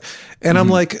enjoy. And I'm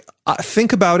like,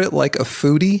 think about it like a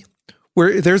foodie.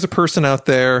 Where there's a person out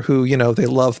there who, you know, they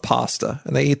love pasta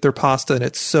and they eat their pasta and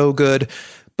it's so good.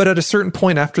 But at a certain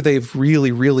point after they've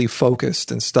really, really focused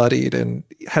and studied and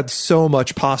had so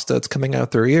much pasta that's coming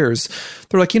out their ears,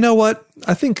 they're like, you know what?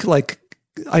 I think like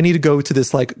I need to go to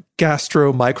this like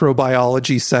gastro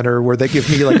microbiology center where they give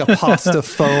me like a pasta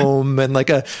foam and like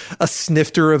a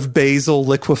snifter of basil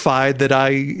liquefied that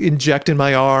I inject in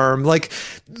my arm. Like,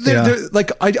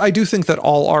 like I do think that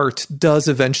all art does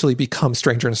eventually become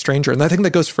stranger and stranger. And I think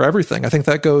that goes for everything. I think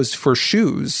that goes for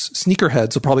shoes.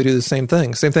 Sneakerheads will probably do the same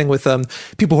thing. Same thing with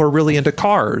people who are really into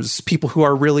cars, people who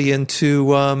are really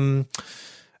into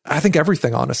I think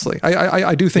everything, honestly.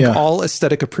 I do think all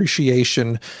aesthetic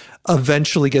appreciation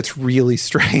eventually gets really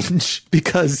strange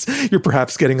because you're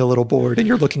perhaps getting a little bored and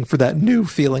you're looking for that new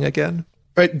feeling again.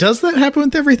 Right. Does that happen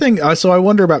with everything? So I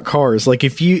wonder about cars. Like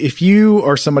if you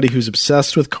are somebody who's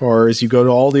obsessed with cars, you go to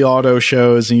all the auto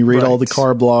shows and you read all the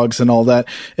car blogs and all that.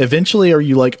 Eventually, are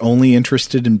you like only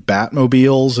interested in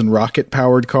Batmobiles and rocket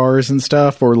powered cars and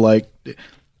stuff? Or like,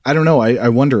 I don't know. I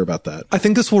wonder about that. I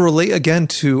think this will relate again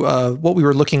to what we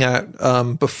were looking at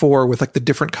before with like the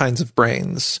different kinds of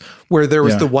brains, where there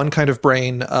was the one kind of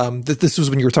brain that this was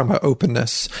when you were talking about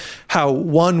openness, how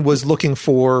one was looking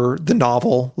for the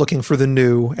novel, looking for the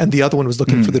new, and the other one was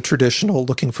looking for the traditional,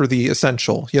 looking for the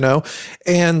essential, you know?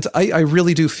 And I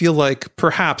really do feel like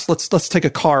perhaps let's take a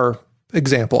car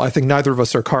example. I think neither of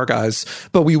us are car guys,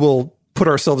 but we will put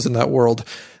ourselves in that world.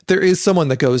 There is someone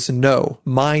that goes, no,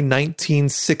 my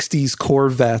 1960s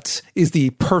Corvette is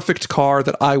the perfect car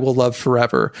that I will love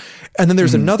forever. And then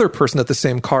there's another person at the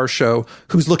same car show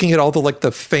who's looking at all the like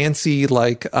the fancy,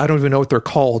 like, I don't even know what they're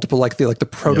called, but like the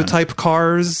prototype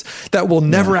cars that will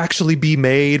never actually be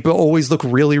made, but always look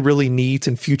really, really neat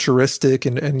and futuristic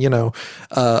and you know,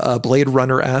 Blade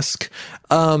Runner-esque.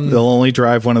 They'll only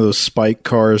drive one of those Spike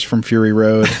cars from Fury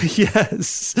Road.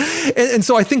 Yes. And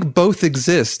so I think both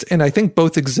exist. And I think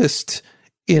both exist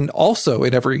in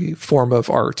every form of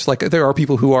art. Like there are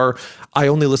people who are, I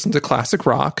only listen to classic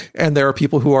rock. And there are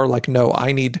people who are like, no,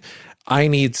 I need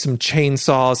some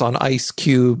chainsaws on ice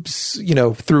cubes, you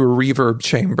know, through a reverb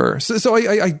chamber. So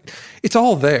I it's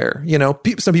all there, you know.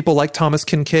 Some people like Thomas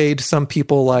Kinkade, some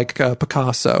people like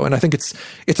Picasso, and I think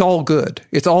it's all good.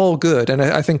 It's all good, and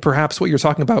I think perhaps what you're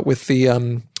talking about with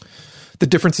the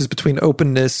differences between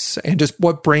openness and just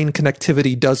what brain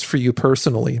connectivity does for you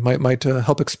personally might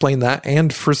help explain that,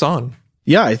 and frisson.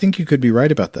 Yeah, I think you could be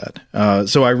right about that.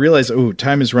 So I realize,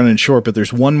 time is running short, but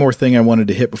there's one more thing I wanted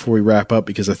to hit before we wrap up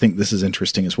because I think this is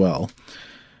interesting as well.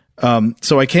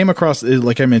 So I came across,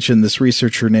 like I mentioned, this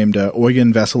researcher named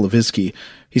Eugen Vasilevsky.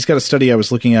 He's got a study I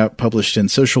was looking at published in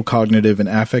Social Cognitive and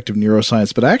Affective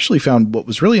Neuroscience, but I actually found what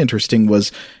was really interesting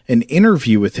was an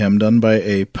interview with him done by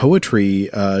a poetry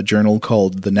journal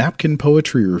called the Napkin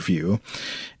Poetry Review.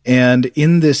 And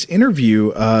in this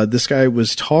interview, this guy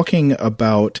was talking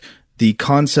about the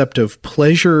concept of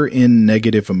pleasure in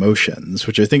negative emotions,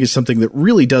 which I think is something that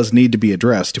really does need to be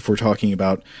addressed if we're talking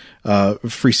about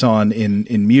frisson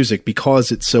in music,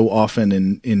 because it's so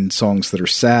often in songs that are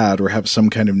sad or have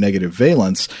some kind of negative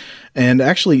valence. And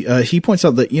actually, he points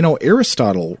out that, you know,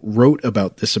 Aristotle wrote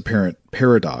about this apparent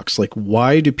paradox. Like,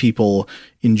 why do people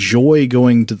enjoy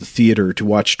going to the theater to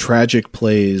watch tragic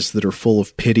plays that are full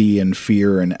of pity and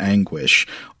fear and anguish?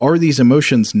 Are these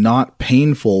emotions not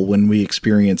painful when we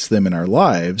experience them in our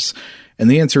lives? And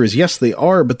the answer is yes, they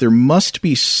are, but there must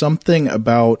be something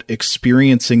about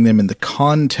experiencing them in the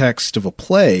context of a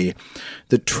play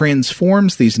that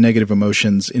transforms these negative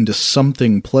emotions into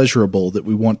something pleasurable that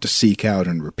we want to seek out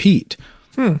and repeat.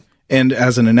 And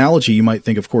as an analogy, you might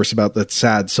think, of course, about that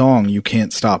sad song you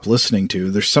can't stop listening to.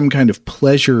 There's some kind of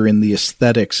pleasure in the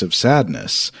aesthetics of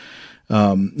sadness.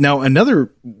 Now,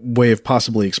 another way of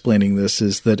possibly explaining this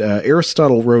is that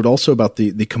Aristotle wrote also about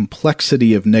the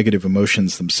complexity of negative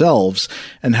emotions themselves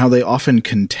and how they often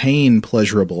contain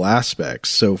pleasurable aspects.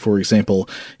 So, for example,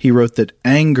 he wrote that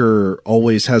anger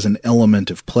always has an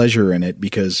element of pleasure in it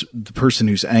because the person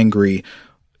who's angry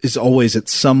is always at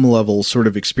some level sort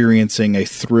of experiencing a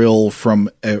thrill from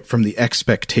the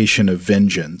expectation of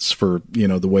vengeance for,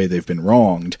 the way they've been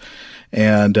wronged.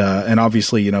 And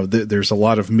obviously, there's a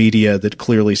lot of media that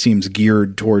clearly seems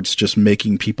geared towards just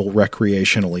making people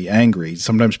recreationally angry.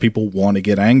 Sometimes people want to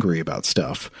get angry about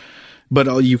stuff.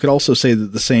 But you could also say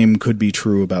that the same could be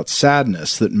true about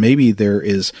sadness, that maybe there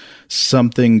is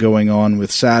something going on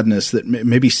with sadness, that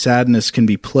maybe sadness can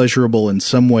be pleasurable in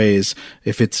some ways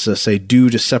if it's, say, due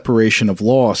to separation of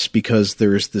loss, because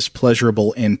there's this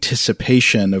pleasurable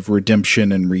anticipation of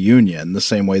redemption and reunion, the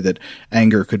same way that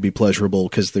anger could be pleasurable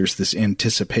because there's this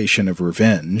anticipation of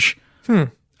revenge.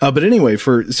 But anyway,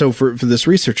 for this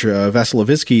researcher,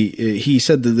 Vasilevsky, he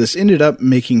said that this ended up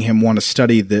making him want to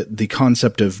study the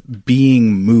concept of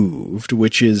being moved,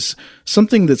 which is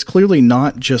something that's clearly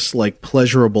not just like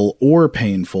pleasurable or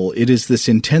painful. It is this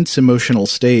intense emotional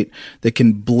state that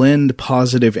can blend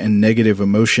positive and negative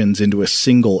emotions into a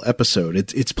single episode.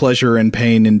 It's pleasure and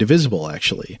pain indivisible,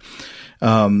 actually.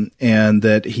 And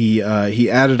that he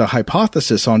added a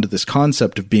hypothesis onto this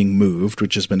concept of being moved,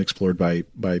 which has been explored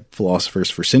by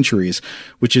philosophers for centuries,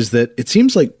 which is that it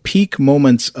seems like peak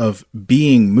moments of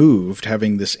being moved,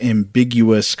 having this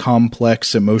ambiguous,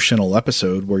 complex emotional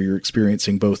episode where you're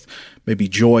experiencing both maybe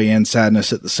joy and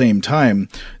sadness at the same time,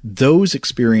 those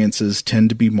experiences tend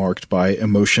to be marked by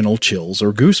emotional chills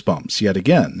or goosebumps yet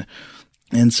again.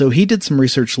 And so he did some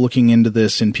research looking into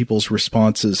this in people's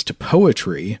responses to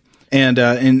poetry. And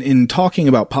in talking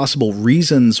about possible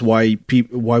reasons why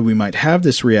we might have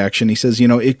this reaction, he says,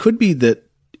 it could be that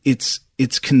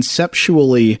it's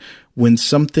conceptually when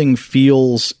something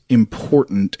feels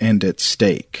important and at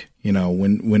stake.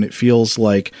 When it feels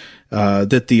like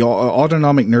that the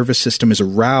autonomic nervous system is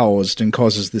aroused and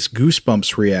causes this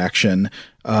goosebumps reaction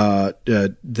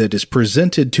that is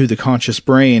presented to the conscious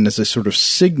brain as a sort of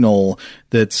signal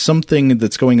that something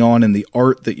that's going on in the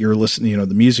art that you're listening,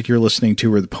 the music you're listening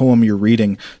to or the poem you're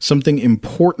reading, something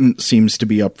important seems to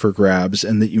be up for grabs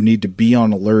and that you need to be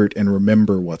on alert and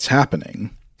remember what's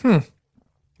happening.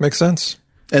 Makes sense.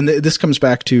 And this comes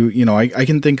back to, I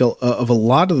can think of a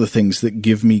lot of the things that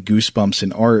give me goosebumps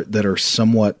in art that are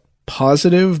somewhat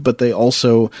positive, but they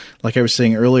also, like I was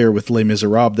saying earlier with Les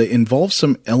Miserables, they involve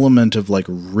some element of like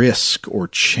risk or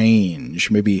change,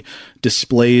 maybe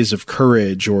displays of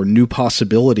courage or new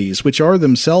possibilities, which are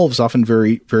themselves often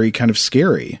very, very kind of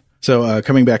scary. So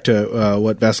coming back to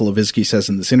what Vasilevsky says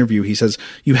in this interview, he says,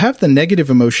 you have the negative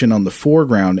emotion on the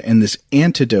foreground and this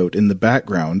antidote in the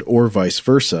background, or vice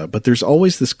versa, but there's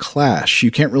always this clash. You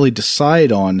can't really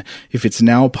decide on if it's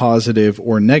now positive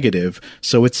or negative,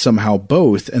 so it's somehow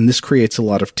both, and this creates a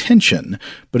lot of tension.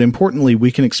 But importantly, we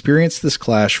can experience this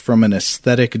clash from an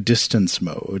aesthetic distance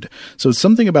mode. So it's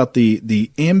something about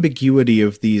the ambiguity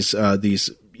of these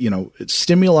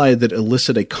stimuli that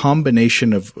elicit a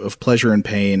combination of pleasure and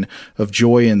pain, of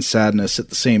joy and sadness at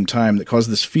the same time that cause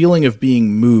this feeling of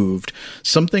being moved.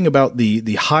 Something about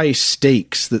the high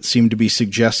stakes that seem to be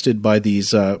suggested by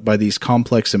these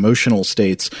complex emotional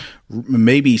states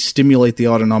maybe stimulate the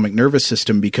autonomic nervous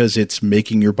system because it's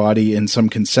making your body in some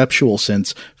conceptual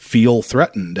sense feel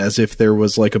threatened, as if there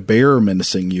was like a bear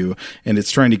menacing you, and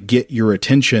it's trying to get your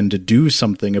attention to do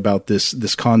something about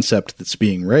this concept that's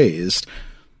being raised.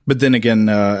 But then again,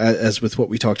 as with what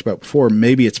we talked about before,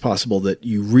 maybe it's possible that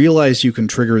you realize you can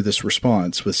trigger this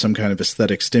response with some kind of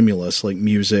aesthetic stimulus like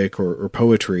music or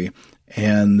poetry.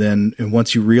 And then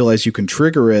once you realize you can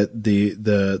trigger it,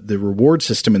 the reward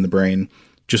system in the brain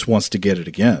just wants to get it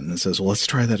again and says, well, let's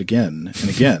try that again and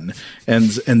again.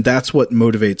 and that's what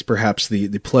motivates perhaps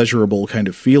the pleasurable kind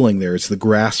of feeling there. It's the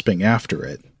grasping after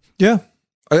it. Yeah.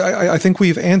 I think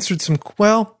we've answered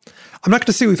I'm not going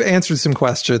to say we've answered some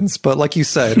questions, but like you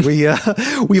said,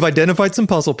 we've identified some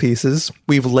puzzle pieces,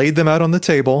 we've laid them out on the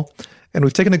table, and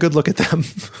we've taken a good look at them.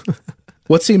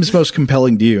 What seems most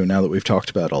compelling to you now that we've talked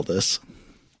about all this?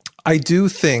 I do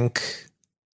think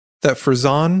that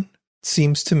Frazan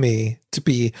seems to me to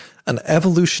be an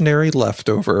evolutionary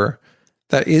leftover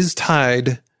that is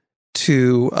tied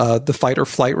to the fight or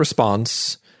flight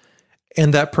response,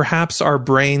 and that perhaps our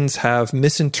brains have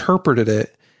misinterpreted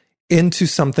it into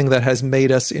something that has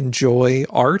made us enjoy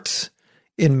art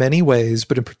in many ways,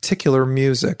 but in particular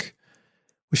music,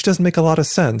 which doesn't make a lot of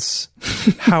sense.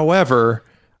 However,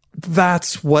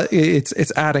 that's what it's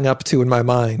adding up to in my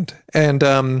mind. And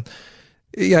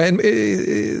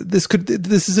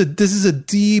this is a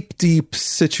deep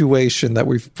situation that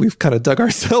we've kind of dug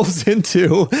ourselves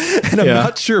into, and I'm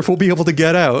not sure if we'll be able to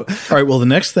get out. All right. Well, the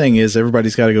next thing is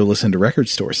everybody's got to go listen to Record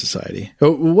Store Society.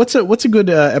 What's a good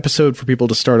episode for people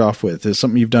to start off with? Is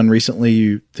something you've done recently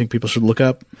you think people should look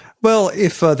up? Well,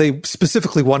 if they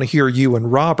specifically want to hear you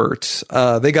and Robert,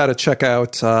 they got to check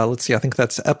out, let's see, I think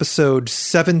that's episode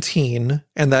 17,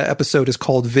 and that episode is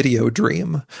called Video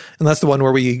Dream. And that's the one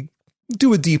where we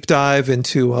do a deep dive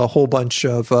into a whole bunch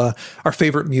of our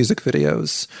favorite music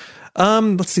videos.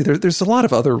 Let's see, there's a lot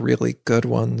of other really good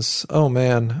ones. Oh,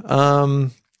 man.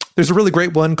 There's a really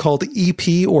great one called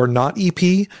EP or Not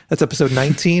EP. That's episode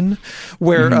 19,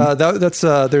 where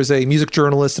there's a music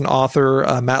journalist and author,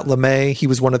 Matt LeMay. He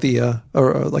was one of the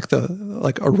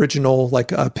original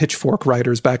Pitchfork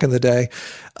writers back in the day,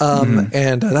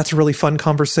 and that's a really fun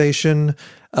conversation.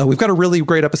 We've got a really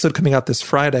great episode coming out this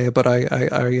Friday, but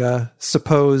I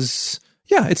suppose.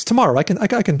 Yeah, it's tomorrow. I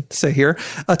can say here.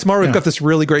 Tomorrow we've got this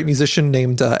really great musician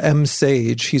named M.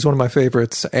 Sage. He's one of my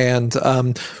favorites, and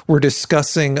we're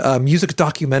discussing music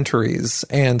documentaries,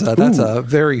 and that's a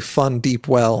very fun, deep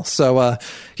well. So,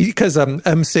 because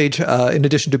M. Sage, in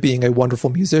addition to being a wonderful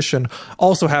musician,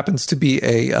 also happens to be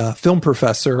a film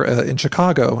professor in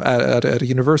Chicago at a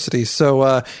university.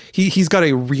 So he's got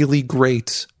a really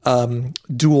great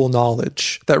dual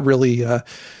knowledge that really.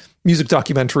 Music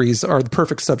documentaries are the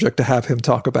perfect subject to have him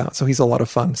talk about. So he's a lot of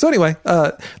fun. So anyway,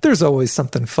 there's always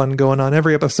something fun going on.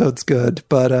 Every episode's good,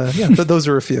 but those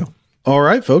are a few. All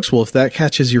right, folks. Well, if that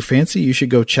catches your fancy, you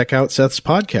should go check out Seth's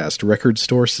podcast, Record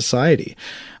Store Society.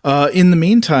 In the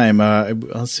meantime,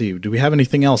 let's see, do we have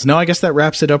anything else? No, I guess that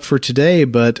wraps it up for today.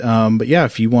 But yeah,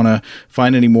 if you want to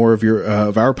find any more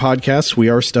of our podcasts, we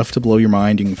are Stuff to Blow Your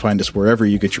Mind. You can find us wherever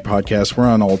you get your podcasts. We're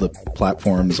on all the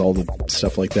platforms, all the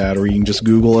stuff like that, or you can just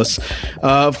Google us.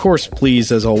 Of course,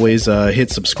 please, as always, hit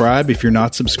subscribe if you're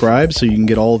not subscribed, so you can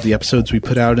get all of the episodes we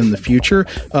put out in the future.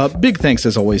 Big thanks,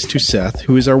 as always, to Seth,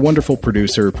 who is our wonderful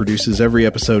producer, produces every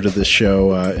episode of this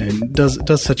show, and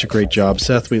does such a great job.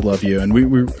 Seth, we love you,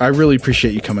 and I really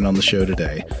appreciate you coming on the show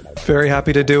today. Very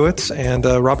happy to do it, and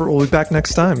Robert will be back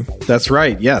next time. That's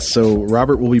right, yes. So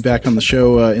Robert will be back on the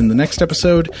show in the next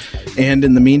episode, and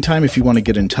in the meantime, if you want to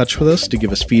get in touch with us to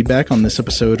give us feedback on this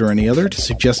episode or any other, to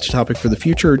suggest a topic for the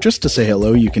future, or just to say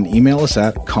hello, you can email us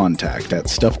at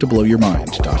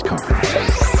contact@stufftoblowyourmind.com.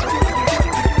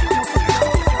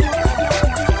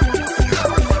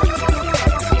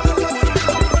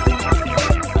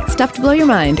 Stuff to Blow Your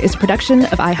Mind is a production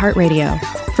of iHeartRadio.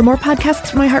 For more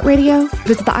podcasts from iHeartRadio,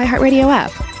 visit the iHeartRadio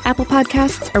app, Apple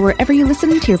Podcasts, or wherever you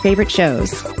listen to your favorite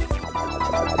shows.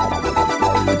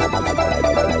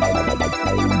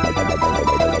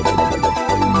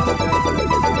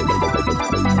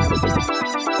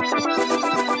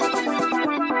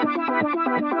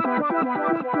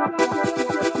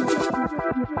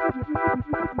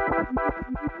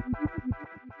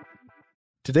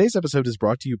 Today's episode is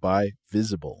brought to you by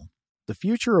Visible. The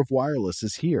future of wireless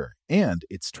is here, and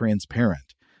it's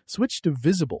transparent. Switch to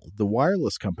Visible, the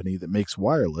wireless company that makes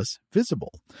wireless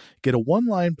visible. Get a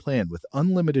one-line plan with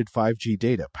unlimited 5G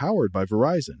data powered by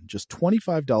Verizon, just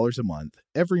 $25 a month,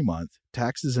 every month,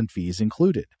 taxes and fees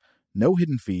included. No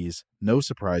hidden fees, no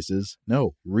surprises,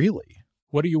 no, really.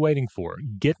 What are you waiting for?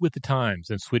 Get with the times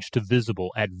and switch to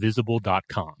Visible at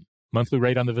Visible.com. Monthly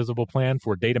rate on the Visible plan.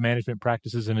 For data management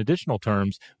practices and additional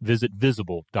terms, visit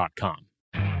Visible.com.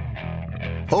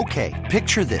 Okay,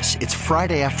 picture this. It's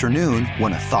Friday afternoon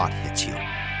when a thought hits you.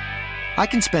 I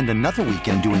can spend another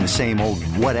weekend doing the same old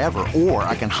whatever, or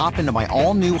I can hop into my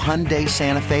all-new Hyundai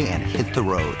Santa Fe and hit the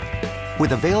road.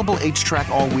 With available H-Track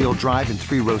all-wheel drive and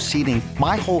 3-row seating,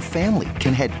 my whole family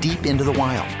can head deep into the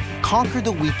wild. Conquer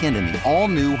the weekend in the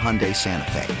all-new Hyundai Santa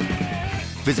Fe.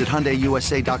 Visit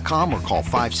HyundaiUSA.com or call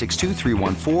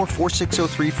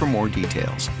 562-314-4603 for more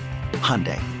details.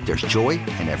 Hyundai, there's joy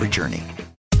in every journey.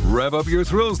 Rev up your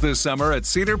thrills this summer at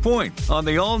Cedar Point on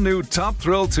the all-new Top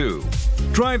Thrill 2.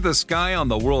 Drive the sky on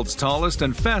the world's tallest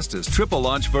and fastest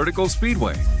triple-launch vertical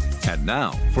speedway. And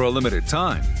now, for a limited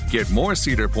time, get more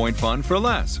Cedar Point fun for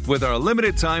less with our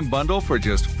limited-time bundle for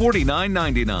just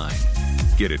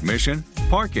 $49.99. Get admission,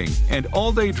 parking, and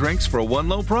all-day drinks for one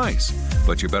low price.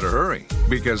 But you better hurry,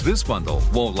 because this bundle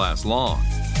won't last long.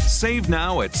 Save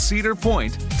now at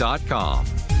cedarpoint.com.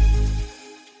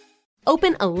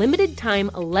 Open a limited-time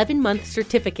 11-month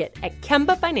certificate at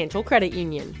Kemba Financial Credit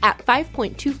Union. At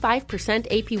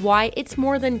 5.25% APY, it's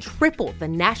more than triple the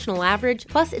national average,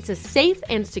 plus it's a safe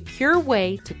and secure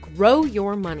way to grow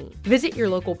your money. Visit your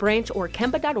local branch or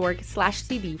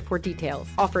kemba.org/cb for details.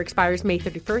 Offer expires May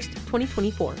 31st,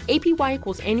 2024. APY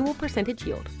equals annual percentage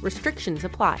yield. Restrictions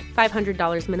apply.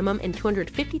 $500 minimum and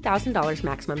 $250,000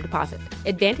 maximum deposit.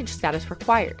 Advantage status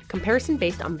required. Comparison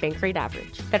based on bank rate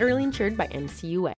average. Federally insured by NCUA.